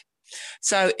bad.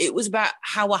 So it was about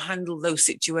how I handle those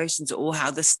situations, or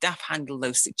how the staff handle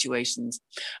those situations.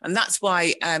 And that's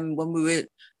why when we were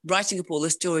writing up all the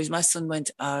stories, my son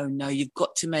went, oh no, you've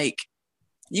got to make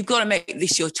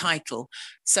this your title.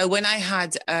 So when I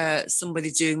had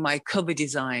somebody doing my cover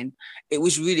design, it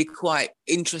was really quite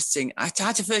interesting. I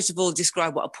had to first of all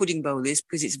describe what a pudding bowl is,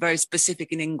 because it's very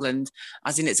specific in England,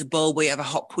 as in it's a bowl where you have a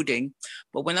hot pudding.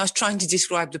 But when I was trying to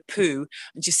describe the poo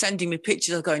and just sending me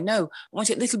pictures, I was going, no, I want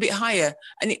it a little bit higher.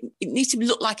 And it needs to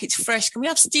look like it's fresh. Can we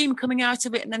have steam coming out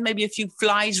of it? And then maybe a few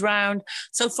flies round.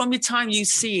 So from the time you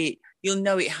see it, you'll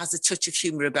know it has a touch of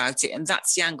humour about it. And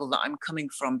that's the angle that I'm coming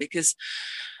from, because,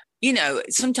 you know,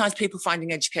 sometimes people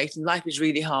finding education, life is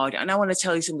really hard. And I want to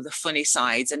tell you some of the funny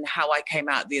sides and how I came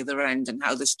out the other end, and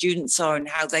how the students are and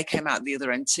how they came out the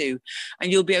other end too.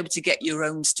 And you'll be able to get your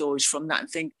own stories from that and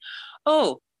think,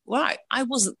 oh, right, I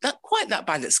wasn't quite that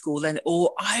bad at school then.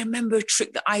 Or I remember a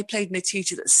trick that I played in a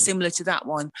teacher that's similar to that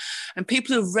one. And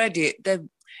people who've read it, they've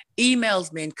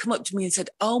emailed me and come up to me and said,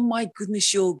 oh my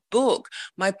goodness, your book,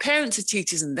 my parents are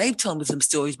teachers and they've told me some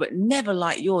stories, but never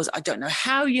like yours. I don't know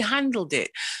how you handled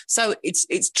it. So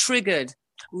it's triggered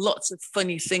lots of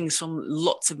funny things from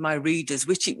lots of my readers,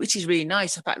 which is really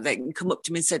nice. The fact they can come up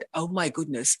to me and said, oh my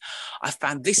goodness, I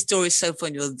found this story so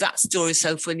funny, or that story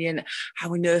so funny, and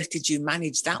how on earth did you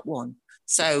manage that one?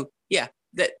 So yeah,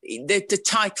 the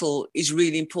title is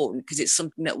really important, because it's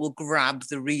something that will grab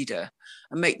the reader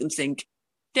and make them think,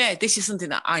 yeah, this is something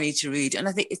that I need to read. And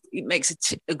I think it makes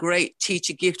a great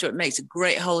teacher gift, or it makes a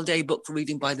great holiday book for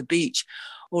reading by the beach,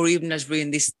 or even as we're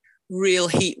in this real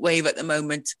heat wave at the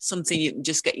moment, something you can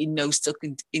just get your nose stuck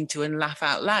into and laugh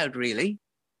out loud, really.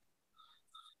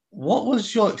 What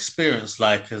was your experience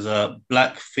like as a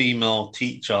Black female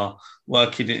teacher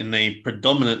working in a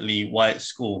predominantly white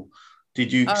school?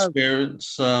 Did you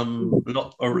experience a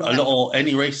lot or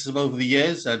any racism over the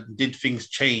years? And did things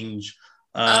change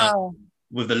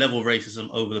with the level of racism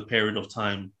over the period of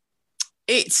time?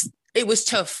 It was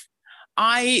tough.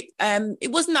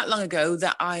 It wasn't that long ago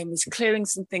that I was clearing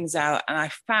some things out, and I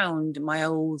found my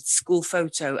old school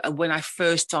photo of when I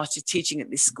first started teaching at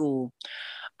this school.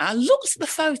 I looked at the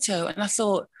photo and I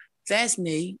thought, there's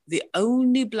me, the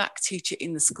only Black teacher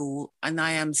in the school, and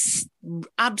I am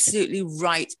absolutely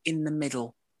right in the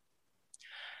middle.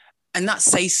 And that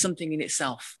says something in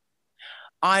itself.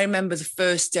 I remember the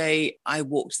first day I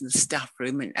walked in the staff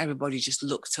room and everybody just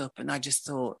looked up, and I just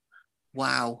thought,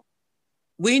 wow,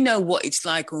 we know what it's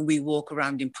like when we walk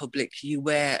around in public. You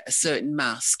wear a certain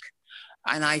mask.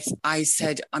 And I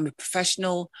said, I'm a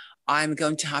professional. I'm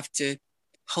going to have to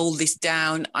hold this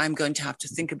down. I'm going to have to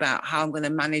think about how I'm going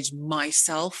to manage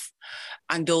myself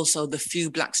and also the few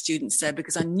Black students there,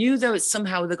 because I knew that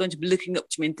somehow they're going to be looking up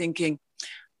to me and thinking,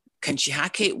 can she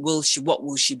hack it? What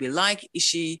will she be like? Is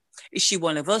she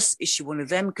one of us? Is she one of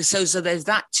them? Because so there's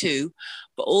that too,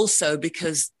 but also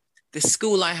because the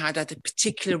school I had a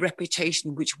particular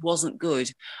reputation which wasn't good,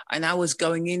 and I was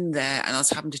going in there and I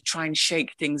was having to try and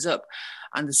shake things up,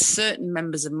 and there's certain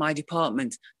members of my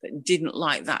department that didn't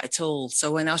like that at all.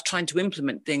 So when I was trying to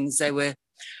implement things, they were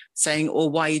saying, oh,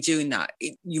 why are you doing that?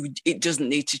 It doesn't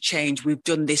need to change. We've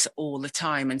done this all the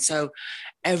time. And so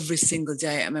every single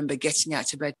day I remember getting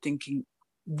out of bed thinking,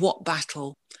 what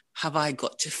battle have I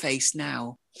got to face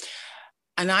now?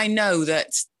 And I know that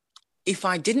if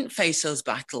I didn't face those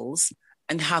battles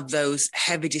and have those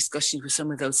heavy discussions with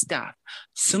some of those staff,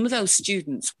 some of those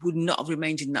students would not have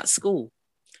remained in that school.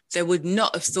 They would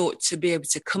not have thought to be able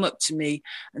to come up to me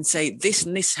and say, this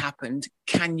and this happened.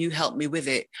 Can you help me with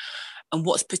it? And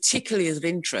what's particularly of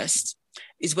interest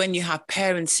is when you have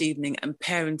parents' evening and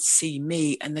parents see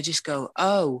me and they just go,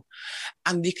 oh,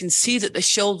 and you can see that the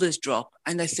shoulders drop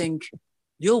and they think,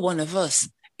 you're one of us.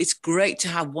 It's great to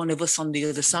have one of us on the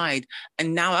other side.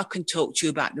 And now I can talk to you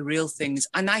about the real things.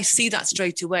 And I see that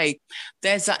straight away.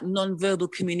 There's that non-verbal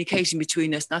communication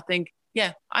between us. And I think,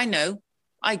 yeah, I know.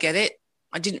 I get it.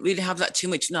 I didn't really have that too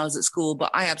much when I was at school,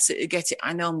 but I absolutely get it.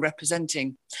 I know I'm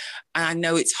representing, and I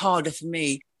know it's harder for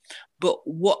me. But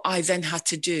what I then had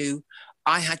to do,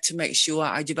 I had to make sure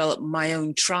I developed my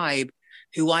own tribe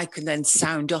who I can then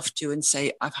sound off to and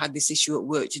say, I've had this issue at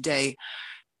work today.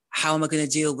 How am I going to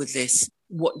deal with this?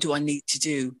 What do I need to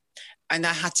do? And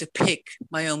I had to pick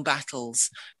my own battles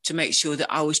to make sure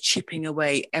that I was chipping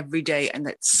away every day and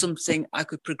that something I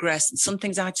could progress. And some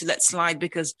things I had to let slide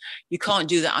because you can't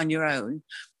do that on your own.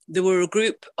 There were a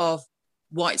group of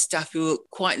white staff who were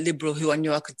quite liberal, who I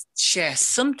knew I could share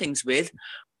some things with,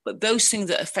 but those things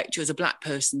that affect you as a Black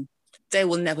person, they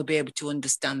will never be able to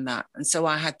understand that. And so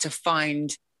I had to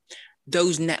find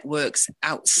those networks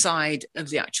outside of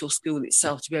the actual school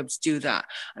itself to be able to do that.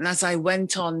 And as I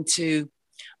went on to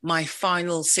my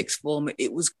final sixth form,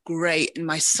 it was great. And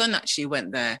my son actually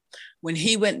went there. When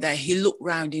he went there, he looked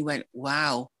round, he went,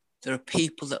 wow, there are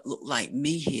people that look like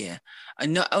me here.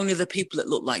 And not only the people that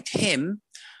look like him,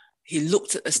 he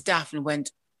looked at the staff and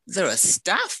went, there are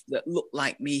staff that look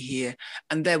like me here.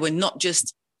 And there were not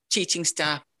just teaching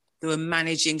staff, there were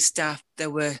managing staff,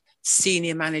 there were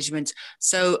senior management.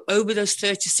 So over those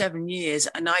 37 years,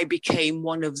 and I became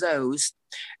one of those,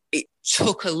 it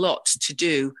took a lot to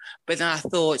do, but then I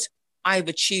thought, I've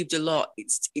achieved a lot.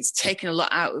 It's taken a lot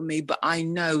out of me, but I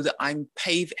know that I'm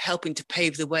helping to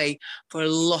pave the way for a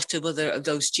lot of other of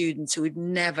those students who would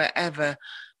never, ever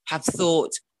have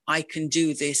thought I can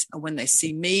do this. And when they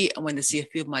see me and when they see a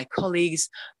few of my colleagues,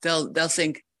 they'll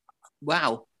think,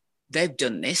 wow, they've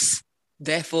done this.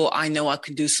 Therefore, I know I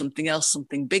can do something else,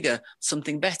 something bigger,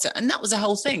 something better. And that was the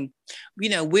whole thing. You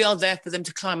know, we are there for them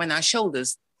to climb on our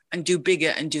shoulders and do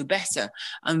bigger and do better.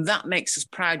 And that makes us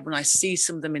proud when I see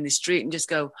some of them in the street and just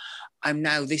go, I'm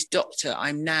now this doctor,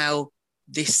 I'm now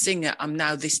this singer, I'm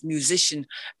now this musician.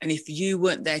 And if you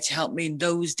weren't there to help me in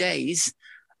those days,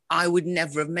 I would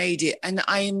never have made it. And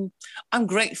I'm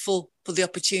grateful for the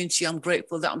opportunity. I'm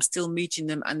grateful that I'm still meeting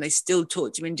them and they still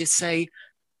talk to me and just say,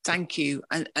 thank you.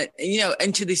 And, you know,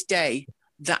 and to this day,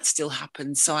 that still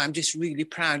happens. So I'm just really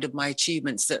proud of my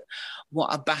achievements, that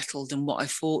what I battled and what I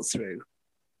fought through.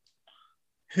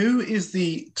 Who is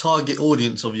the target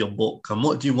audience of your book, and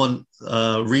what do you want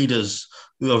readers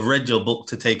who have read your book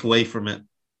to take away from it?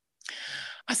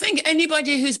 I think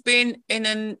anybody who's been in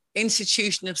an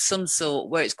institution of some sort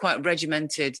where it's quite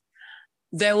regimented,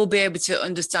 they will be able to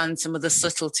understand some of the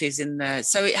subtleties in there.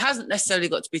 So it hasn't necessarily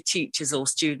got to be teachers or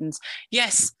students.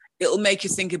 Yes, it'll make you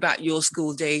think about your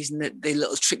school days and the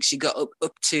little tricks you got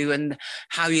up to and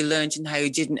how you learned and how you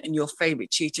didn't and your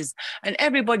favourite teachers. And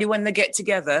everybody, when they get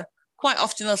together, quite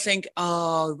often they'll think,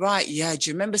 oh, right, yeah, do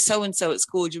you remember so-and-so at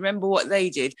school? Do you remember what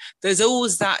they did? There's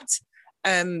always that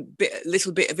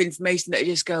little bit of information that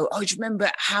you just go, oh, do you remember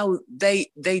how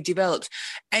they developed?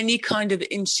 Any kind of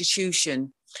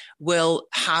institution will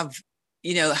have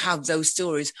those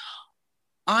stories.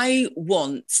 I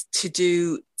want to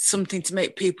do something to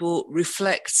make people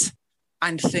reflect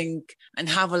and think and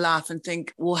have a laugh and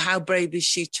think, well, how brave is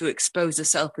she to expose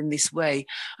herself in this way?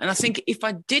 And I think if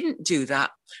I didn't do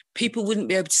that, people wouldn't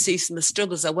be able to see some of the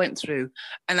struggles I went through.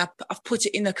 And I've put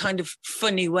it in a kind of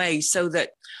funny way so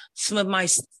that some of my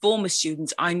former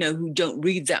students I know who don't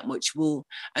read that much will,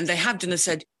 and they have done and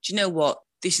said, do you know what?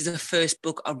 This is the first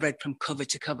book I've read from cover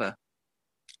to cover.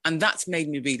 And that's made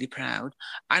me really proud.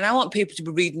 And I want people to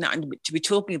be reading that and to be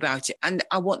talking about it. And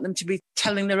I want them to be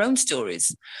telling their own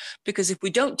stories. Because if we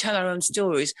don't tell our own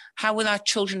stories, how will our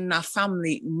children and our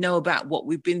family know about what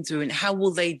we've been through and how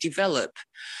will they develop?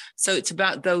 So it's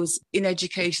about those in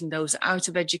education, those out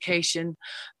of education,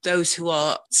 those who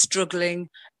are struggling,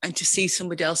 and to see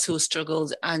somebody else who has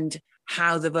struggled and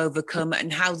how they've overcome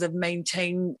and how they've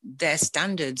maintained their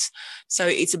standards. So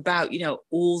it's about,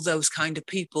 all those kind of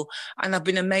people. And I've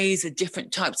been amazed at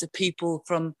different types of people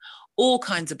from all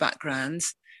kinds of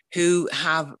backgrounds who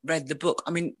have read the book.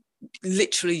 I mean,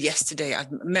 literally yesterday, I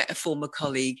met a former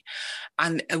colleague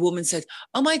and a woman said,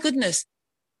 oh my goodness,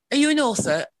 are you an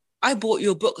author? I bought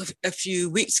your book a few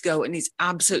weeks ago and it's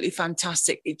absolutely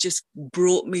fantastic. It just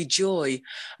brought me joy.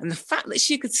 And the fact that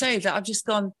she could say that, I've just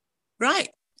gone, right,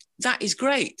 that is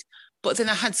great. But then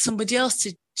I had somebody else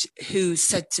who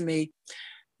said to me,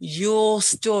 your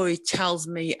story tells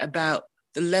me about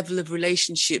the level of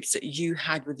relationships that you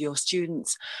had with your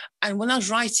students. And when I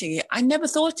was writing it, I never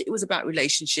thought it was about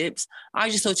relationships. I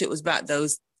just thought it was about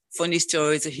those funny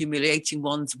stories, the humiliating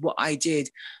ones, what I did.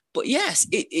 But yes,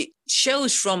 it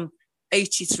shows from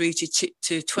 83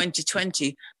 to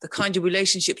 2020, the kind of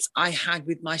relationships I had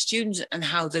with my students and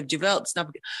how they've developed. And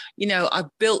I've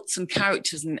built some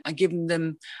characters and I've given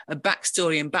them a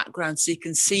backstory and background so you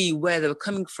can see where they were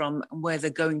coming from and where they're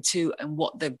going to and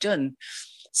what they've done.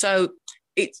 So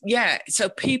so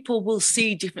people will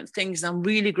see different things. And I'm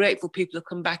really grateful people have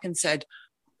come back and said,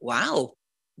 wow,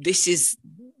 this is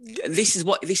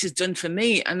what this has done for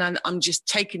me. And then I'm just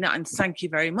taking that and thank you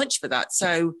very much for that.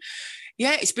 So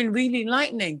yeah, it's been really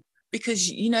enlightening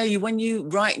because, when you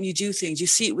write and you do things, you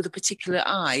see it with a particular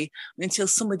eye, and until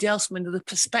somebody else from another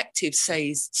perspective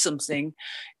says something,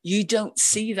 you don't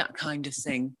see that kind of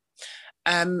thing.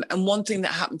 And one thing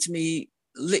that happened to me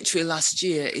literally last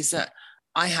year is that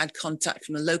I had contact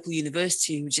from a local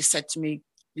university who just said to me,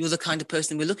 you're the kind of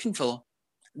person we're looking for.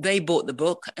 They bought the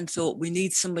book and thought we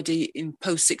need somebody in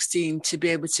post-16 to be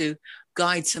able to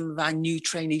guide some of our new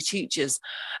trainee teachers.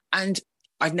 And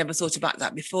I'd never thought about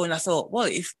that before. And I thought, well,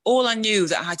 if all I knew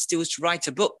that I had to do was to write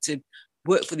a book to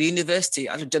work for the university,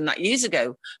 I'd have done that years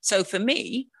ago. So for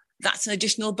me, that's an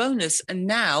additional bonus. And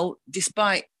now,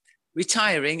 despite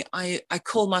retiring, I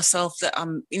call myself that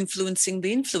I'm influencing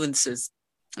the influencers.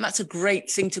 And that's a great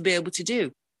thing to be able to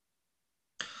do.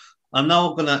 I'm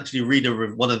now going to actually read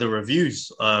one of the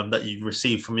reviews that you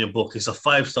received from your book. It's a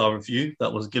 5-star review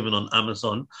that was given on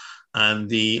Amazon. And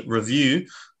the review,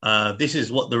 this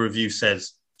is what the review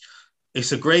says.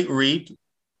 It's a great read.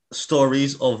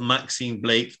 Stories of Maxine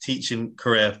Blake teaching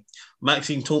career.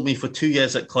 Maxine taught me for 2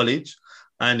 years at college,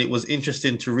 and it was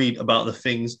interesting to read about the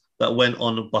things that went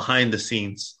on behind the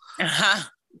scenes. Uh-huh.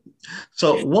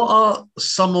 So what are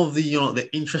some of the, the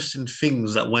interesting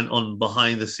things that went on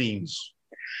behind the scenes?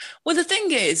 Well, the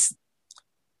thing is,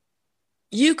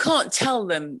 you can't tell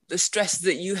them the stress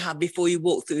that you have before you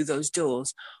walk through those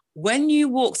doors. When you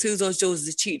walk through those doors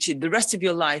as a teacher, the rest of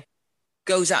your life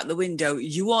goes out the window.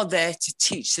 You are there to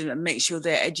teach them and make sure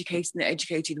they're educated and they're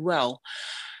educated well.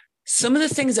 Some of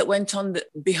the things that went on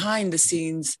behind the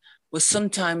scenes were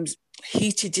sometimes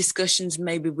heated discussions,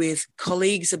 maybe with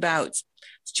colleagues about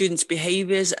students'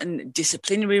 behaviours and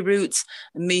disciplinary routes,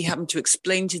 and me having to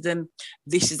explain to them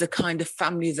this is the kind of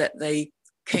family that they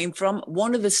came from.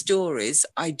 One of the stories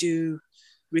I do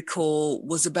recall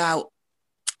was about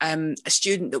a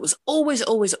student that was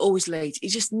always late. He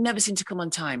just never seemed to come on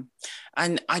time.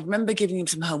 And I remember giving him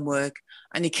some homework,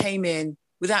 and he came in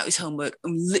without his homework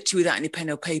and literally without any pen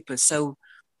or paper. So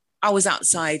I was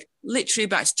outside, literally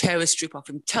about to tear a strip off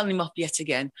him, telling him off yet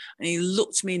again. And he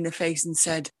looked me in the face and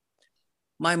said,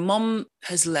 my mom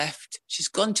has left. She's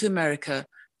gone to America.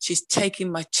 She's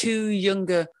taken my 2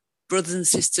 younger brothers and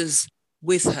sisters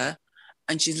with her.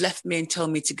 And she's left me and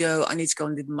told me to go. I need to go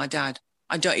and live with my dad.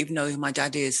 I don't even know who my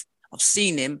dad is. I've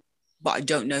seen him, but I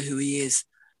don't know who he is.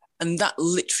 And that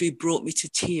literally brought me to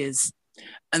tears.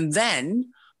 And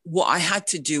then what I had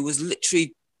to do was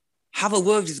literally have a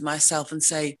word with myself and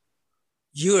say,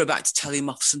 you're about to tell him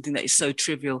off something that is so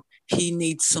trivial. He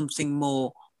needs something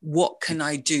more. What can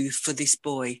I do for this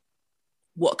boy?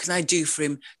 What can I do for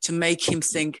him to make him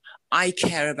think I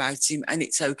care about him and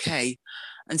it's okay?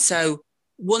 And so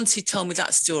once he told me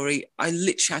that story, I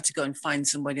literally had to go and find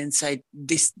somebody and say,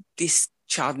 this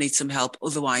child needs some help.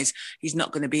 Otherwise, he's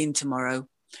not going to be in tomorrow.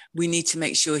 We need to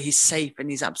make sure he's safe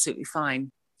and he's absolutely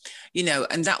fine.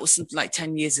 And that was something like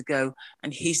 10 years ago.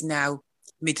 And he's now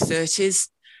mid-30s.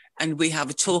 And we have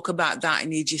a talk about that.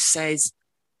 And he just says,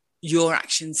 your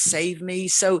actions save me.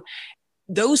 So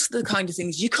those are the kind of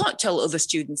things you can't tell other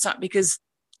students that because,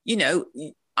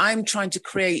 I'm trying to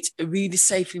create a really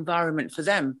safe environment for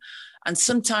them. And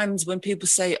sometimes when people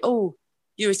say, oh,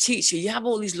 you're a teacher, you have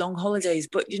all these long holidays,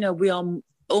 but, we are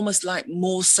almost like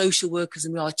more social workers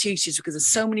than we are teachers because there's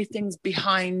so many things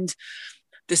behind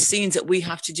the scenes that we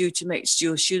have to do to make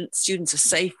sure students are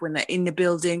safe when they're in the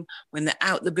building, when they're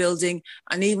out the building,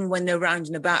 and even when they're round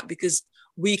and about, because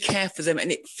we care for them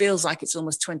and it feels like it's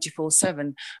almost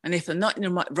 24/7. And if they're not in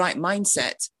the right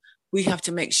mindset, we have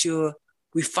to make sure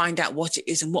we find out what it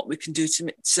is and what we can do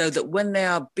so that when they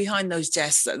are behind those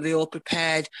desks, that they're all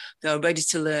prepared, they're ready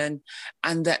to learn,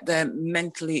 and that they're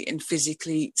mentally and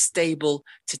physically stable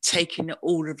to take in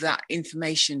all of that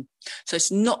information. So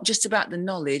it's not just about the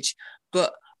knowledge,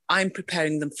 but I'm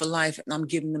preparing them for life and I'm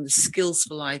giving them the skills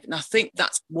for life. And I think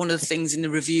that's one of the things in the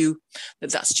review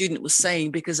that student was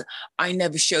saying, because I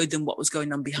never showed them what was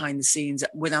going on behind the scenes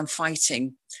when I'm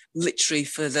fighting literally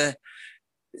for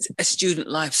a student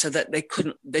life, so that they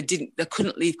couldn't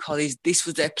leave college. This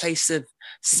was their place of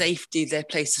safety, their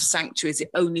place of sanctuary, the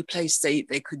only place they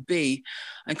could be.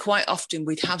 And quite often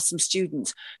we'd have some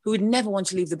students who would never want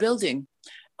to leave the building,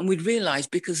 and we'd realize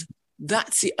because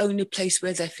that's the only place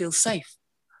where they feel safe.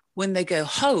 when they go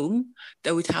home,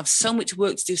 they would have so much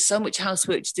work to do, so much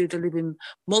housework to do. They live in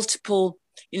multiple,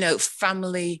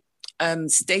 family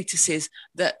statuses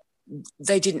that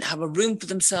they didn't have a room for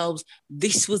themselves.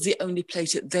 This was the only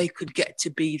place that they could get to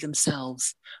be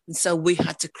themselves. And so we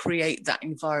had to create that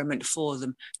environment for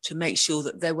them to make sure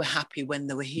that they were happy when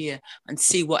they were here and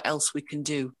see what else we can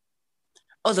do.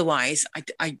 Otherwise,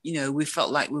 we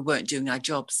felt like we weren't doing our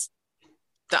jobs.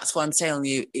 That's why I'm telling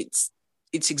you, it's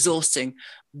exhausting,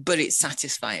 but it's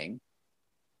satisfying.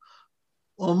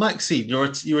 Well, Maxine,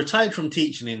 you retired from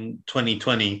teaching in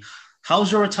 2020.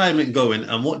 How's your retirement going,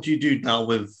 and what do you do now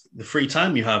with the free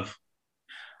time you have?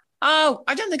 Oh,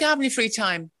 I don't think I have any free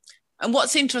time. And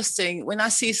what's interesting, when I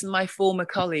see some of my former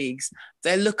colleagues,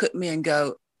 they look at me and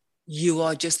go, you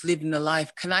are just living the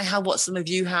life. Can I have what some of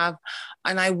you have?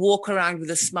 And I walk around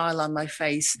with a smile on my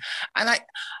face. And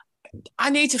I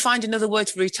need to find another word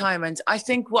for retirement. I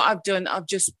think what I've done, I've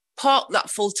just parked that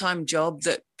full-time job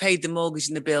that paid the mortgage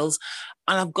and the bills,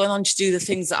 and I've gone on to do the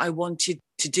things that I wanted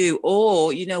to do,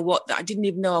 or that I didn't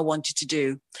even know I wanted to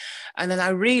do. And then I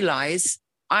realized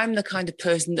I'm the kind of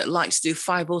person that likes to do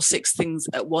 5 or 6 things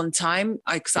at one time.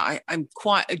 I'm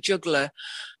quite a juggler,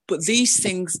 but these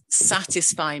things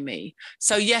satisfy me.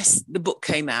 So yes, the book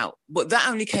came out, but that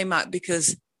only came out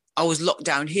because I was locked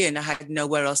down here and I had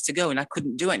nowhere else to go and I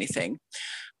couldn't do anything.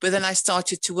 But then I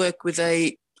started to work with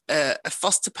a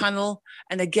foster panel.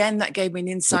 And again, that gave me an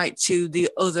insight to the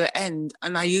other end.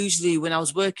 And I usually, when I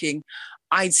was working,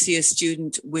 I'd see a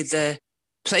student with their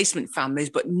placement families,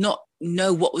 but not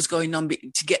know what was going on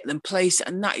to get them placed.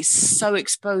 And that is so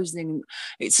exposing.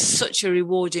 It's such a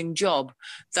rewarding job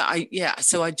that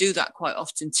so I do that quite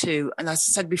often too. And as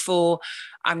I said before,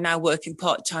 I'm now working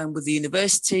part-time with the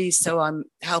university. So I'm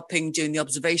helping doing the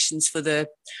observations for the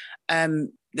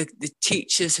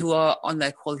teachers who are on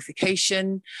their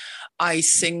qualification. I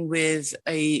sing with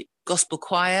a gospel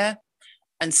choir.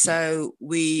 And so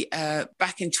we,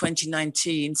 back in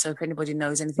 2019, so if anybody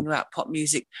knows anything about pop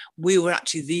music, we were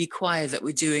actually the choir that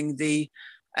were doing the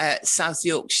South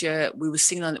Yorkshire, we were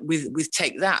singing on with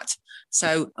Take That.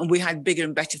 So, and we had bigger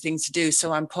and better things to do.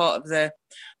 So I'm part of the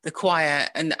choir,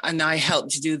 and I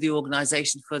helped to do the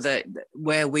organisation for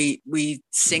where we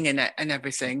sing and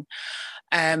everything.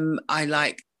 I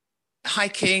like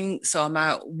hiking, so I'm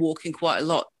out walking quite a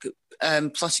lot,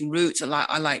 plotting routes.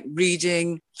 I like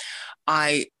reading.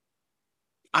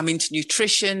 I'm into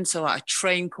nutrition, so I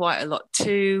train quite a lot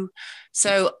too.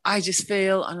 So I just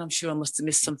feel, and I'm sure I must have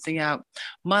missed something out,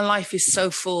 my life is so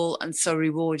full and so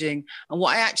rewarding. And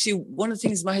one of the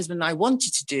things my husband and I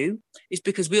wanted to do is,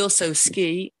 because we also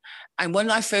ski, and when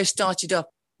I first started up,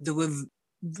 there were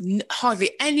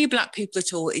hardly any Black people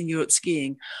at all in Europe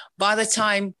skiing. By the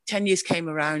time 10 years came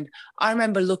around, I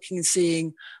remember looking and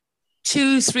seeing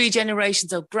 2-3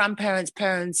 generations of grandparents,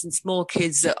 parents, and small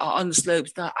kids that are on the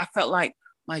slopes. That I felt like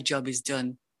my job is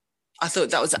done. I thought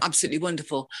that was absolutely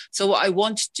wonderful. So what I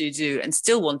wanted to do, and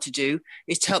still want to do,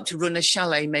 is to help to run a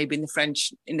chalet, maybe in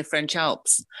the French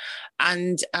Alps.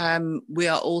 And we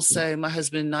are also, my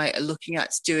husband and I are looking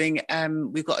at doing.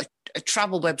 We've got a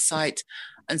travel website,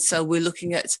 and so we're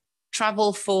looking at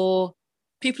travel for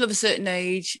people of a certain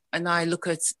age, and I look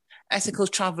at ethical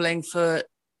traveling for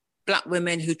Black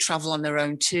women who travel on their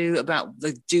own too, about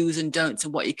the do's and don'ts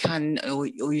and what you can or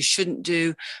you shouldn't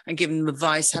do, and giving them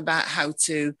advice about how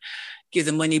to give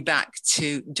the money back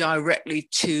directly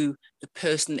to the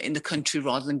person in the country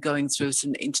rather than going through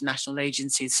some international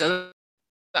agencies. So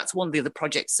that's one of the other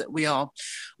projects that we are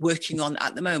working on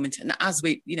at the moment. And as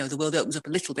the world opens up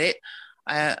a little bit,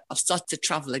 I've started to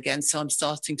travel again. So I'm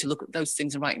starting to look at those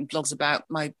things and writing blogs about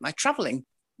my traveling,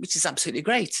 which is absolutely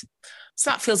great. So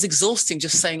that feels exhausting,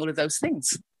 just saying all of those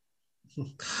things.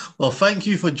 Well, thank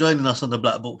you for joining us on the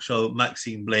Black Book Show,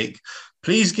 Maxine Blake.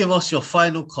 Please give us your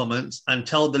final comments and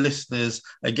tell the listeners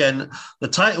again the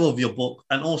title of your book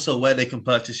and also where they can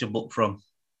purchase your book from.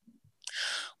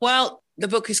 Well, the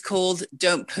book is called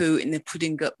Don't Poo in the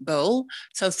Pudding Bowl.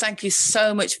 So thank you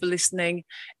so much for listening.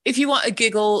 If you want a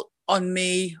giggle on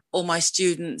me or my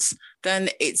students, then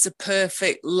it's a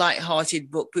perfect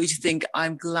light-hearted book for you to think,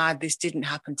 I'm glad this didn't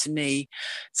happen to me.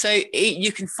 So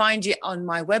you can find it on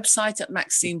my website at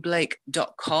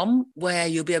maxineblake.com, where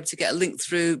you'll be able to get a link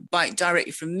through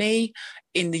directly from me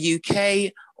in the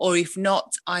UK, or if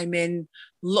not, I'm in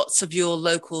lots of your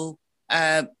local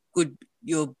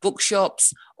your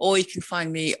bookshops, or you can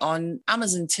find me on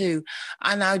Amazon too.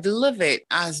 And I'd love it,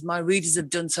 as my readers have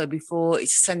done so before,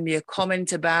 is send me a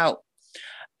comment about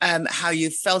how you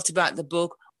felt about the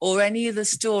book, or any of the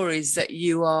stories that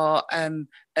you are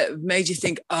made you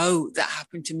think, oh, that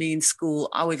happened to me in school.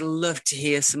 I would love to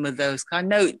hear some of those. I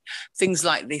know things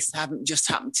like this haven't just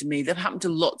happened to me. They've happened to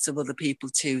lots of other people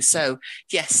too. So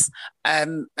yes,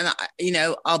 and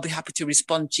I'll be happy to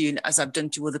respond to you as I've done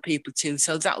to other people too.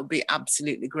 So that would be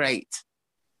absolutely great.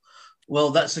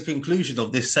 Well, that's the conclusion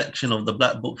of this section of the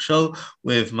Black Book Show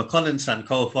with Makonnen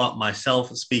Sankofa,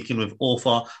 myself speaking with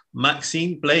author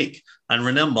Maxine Blake. And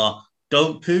remember,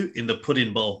 don't poo in the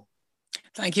pudding bowl.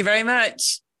 Thank you very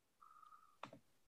much.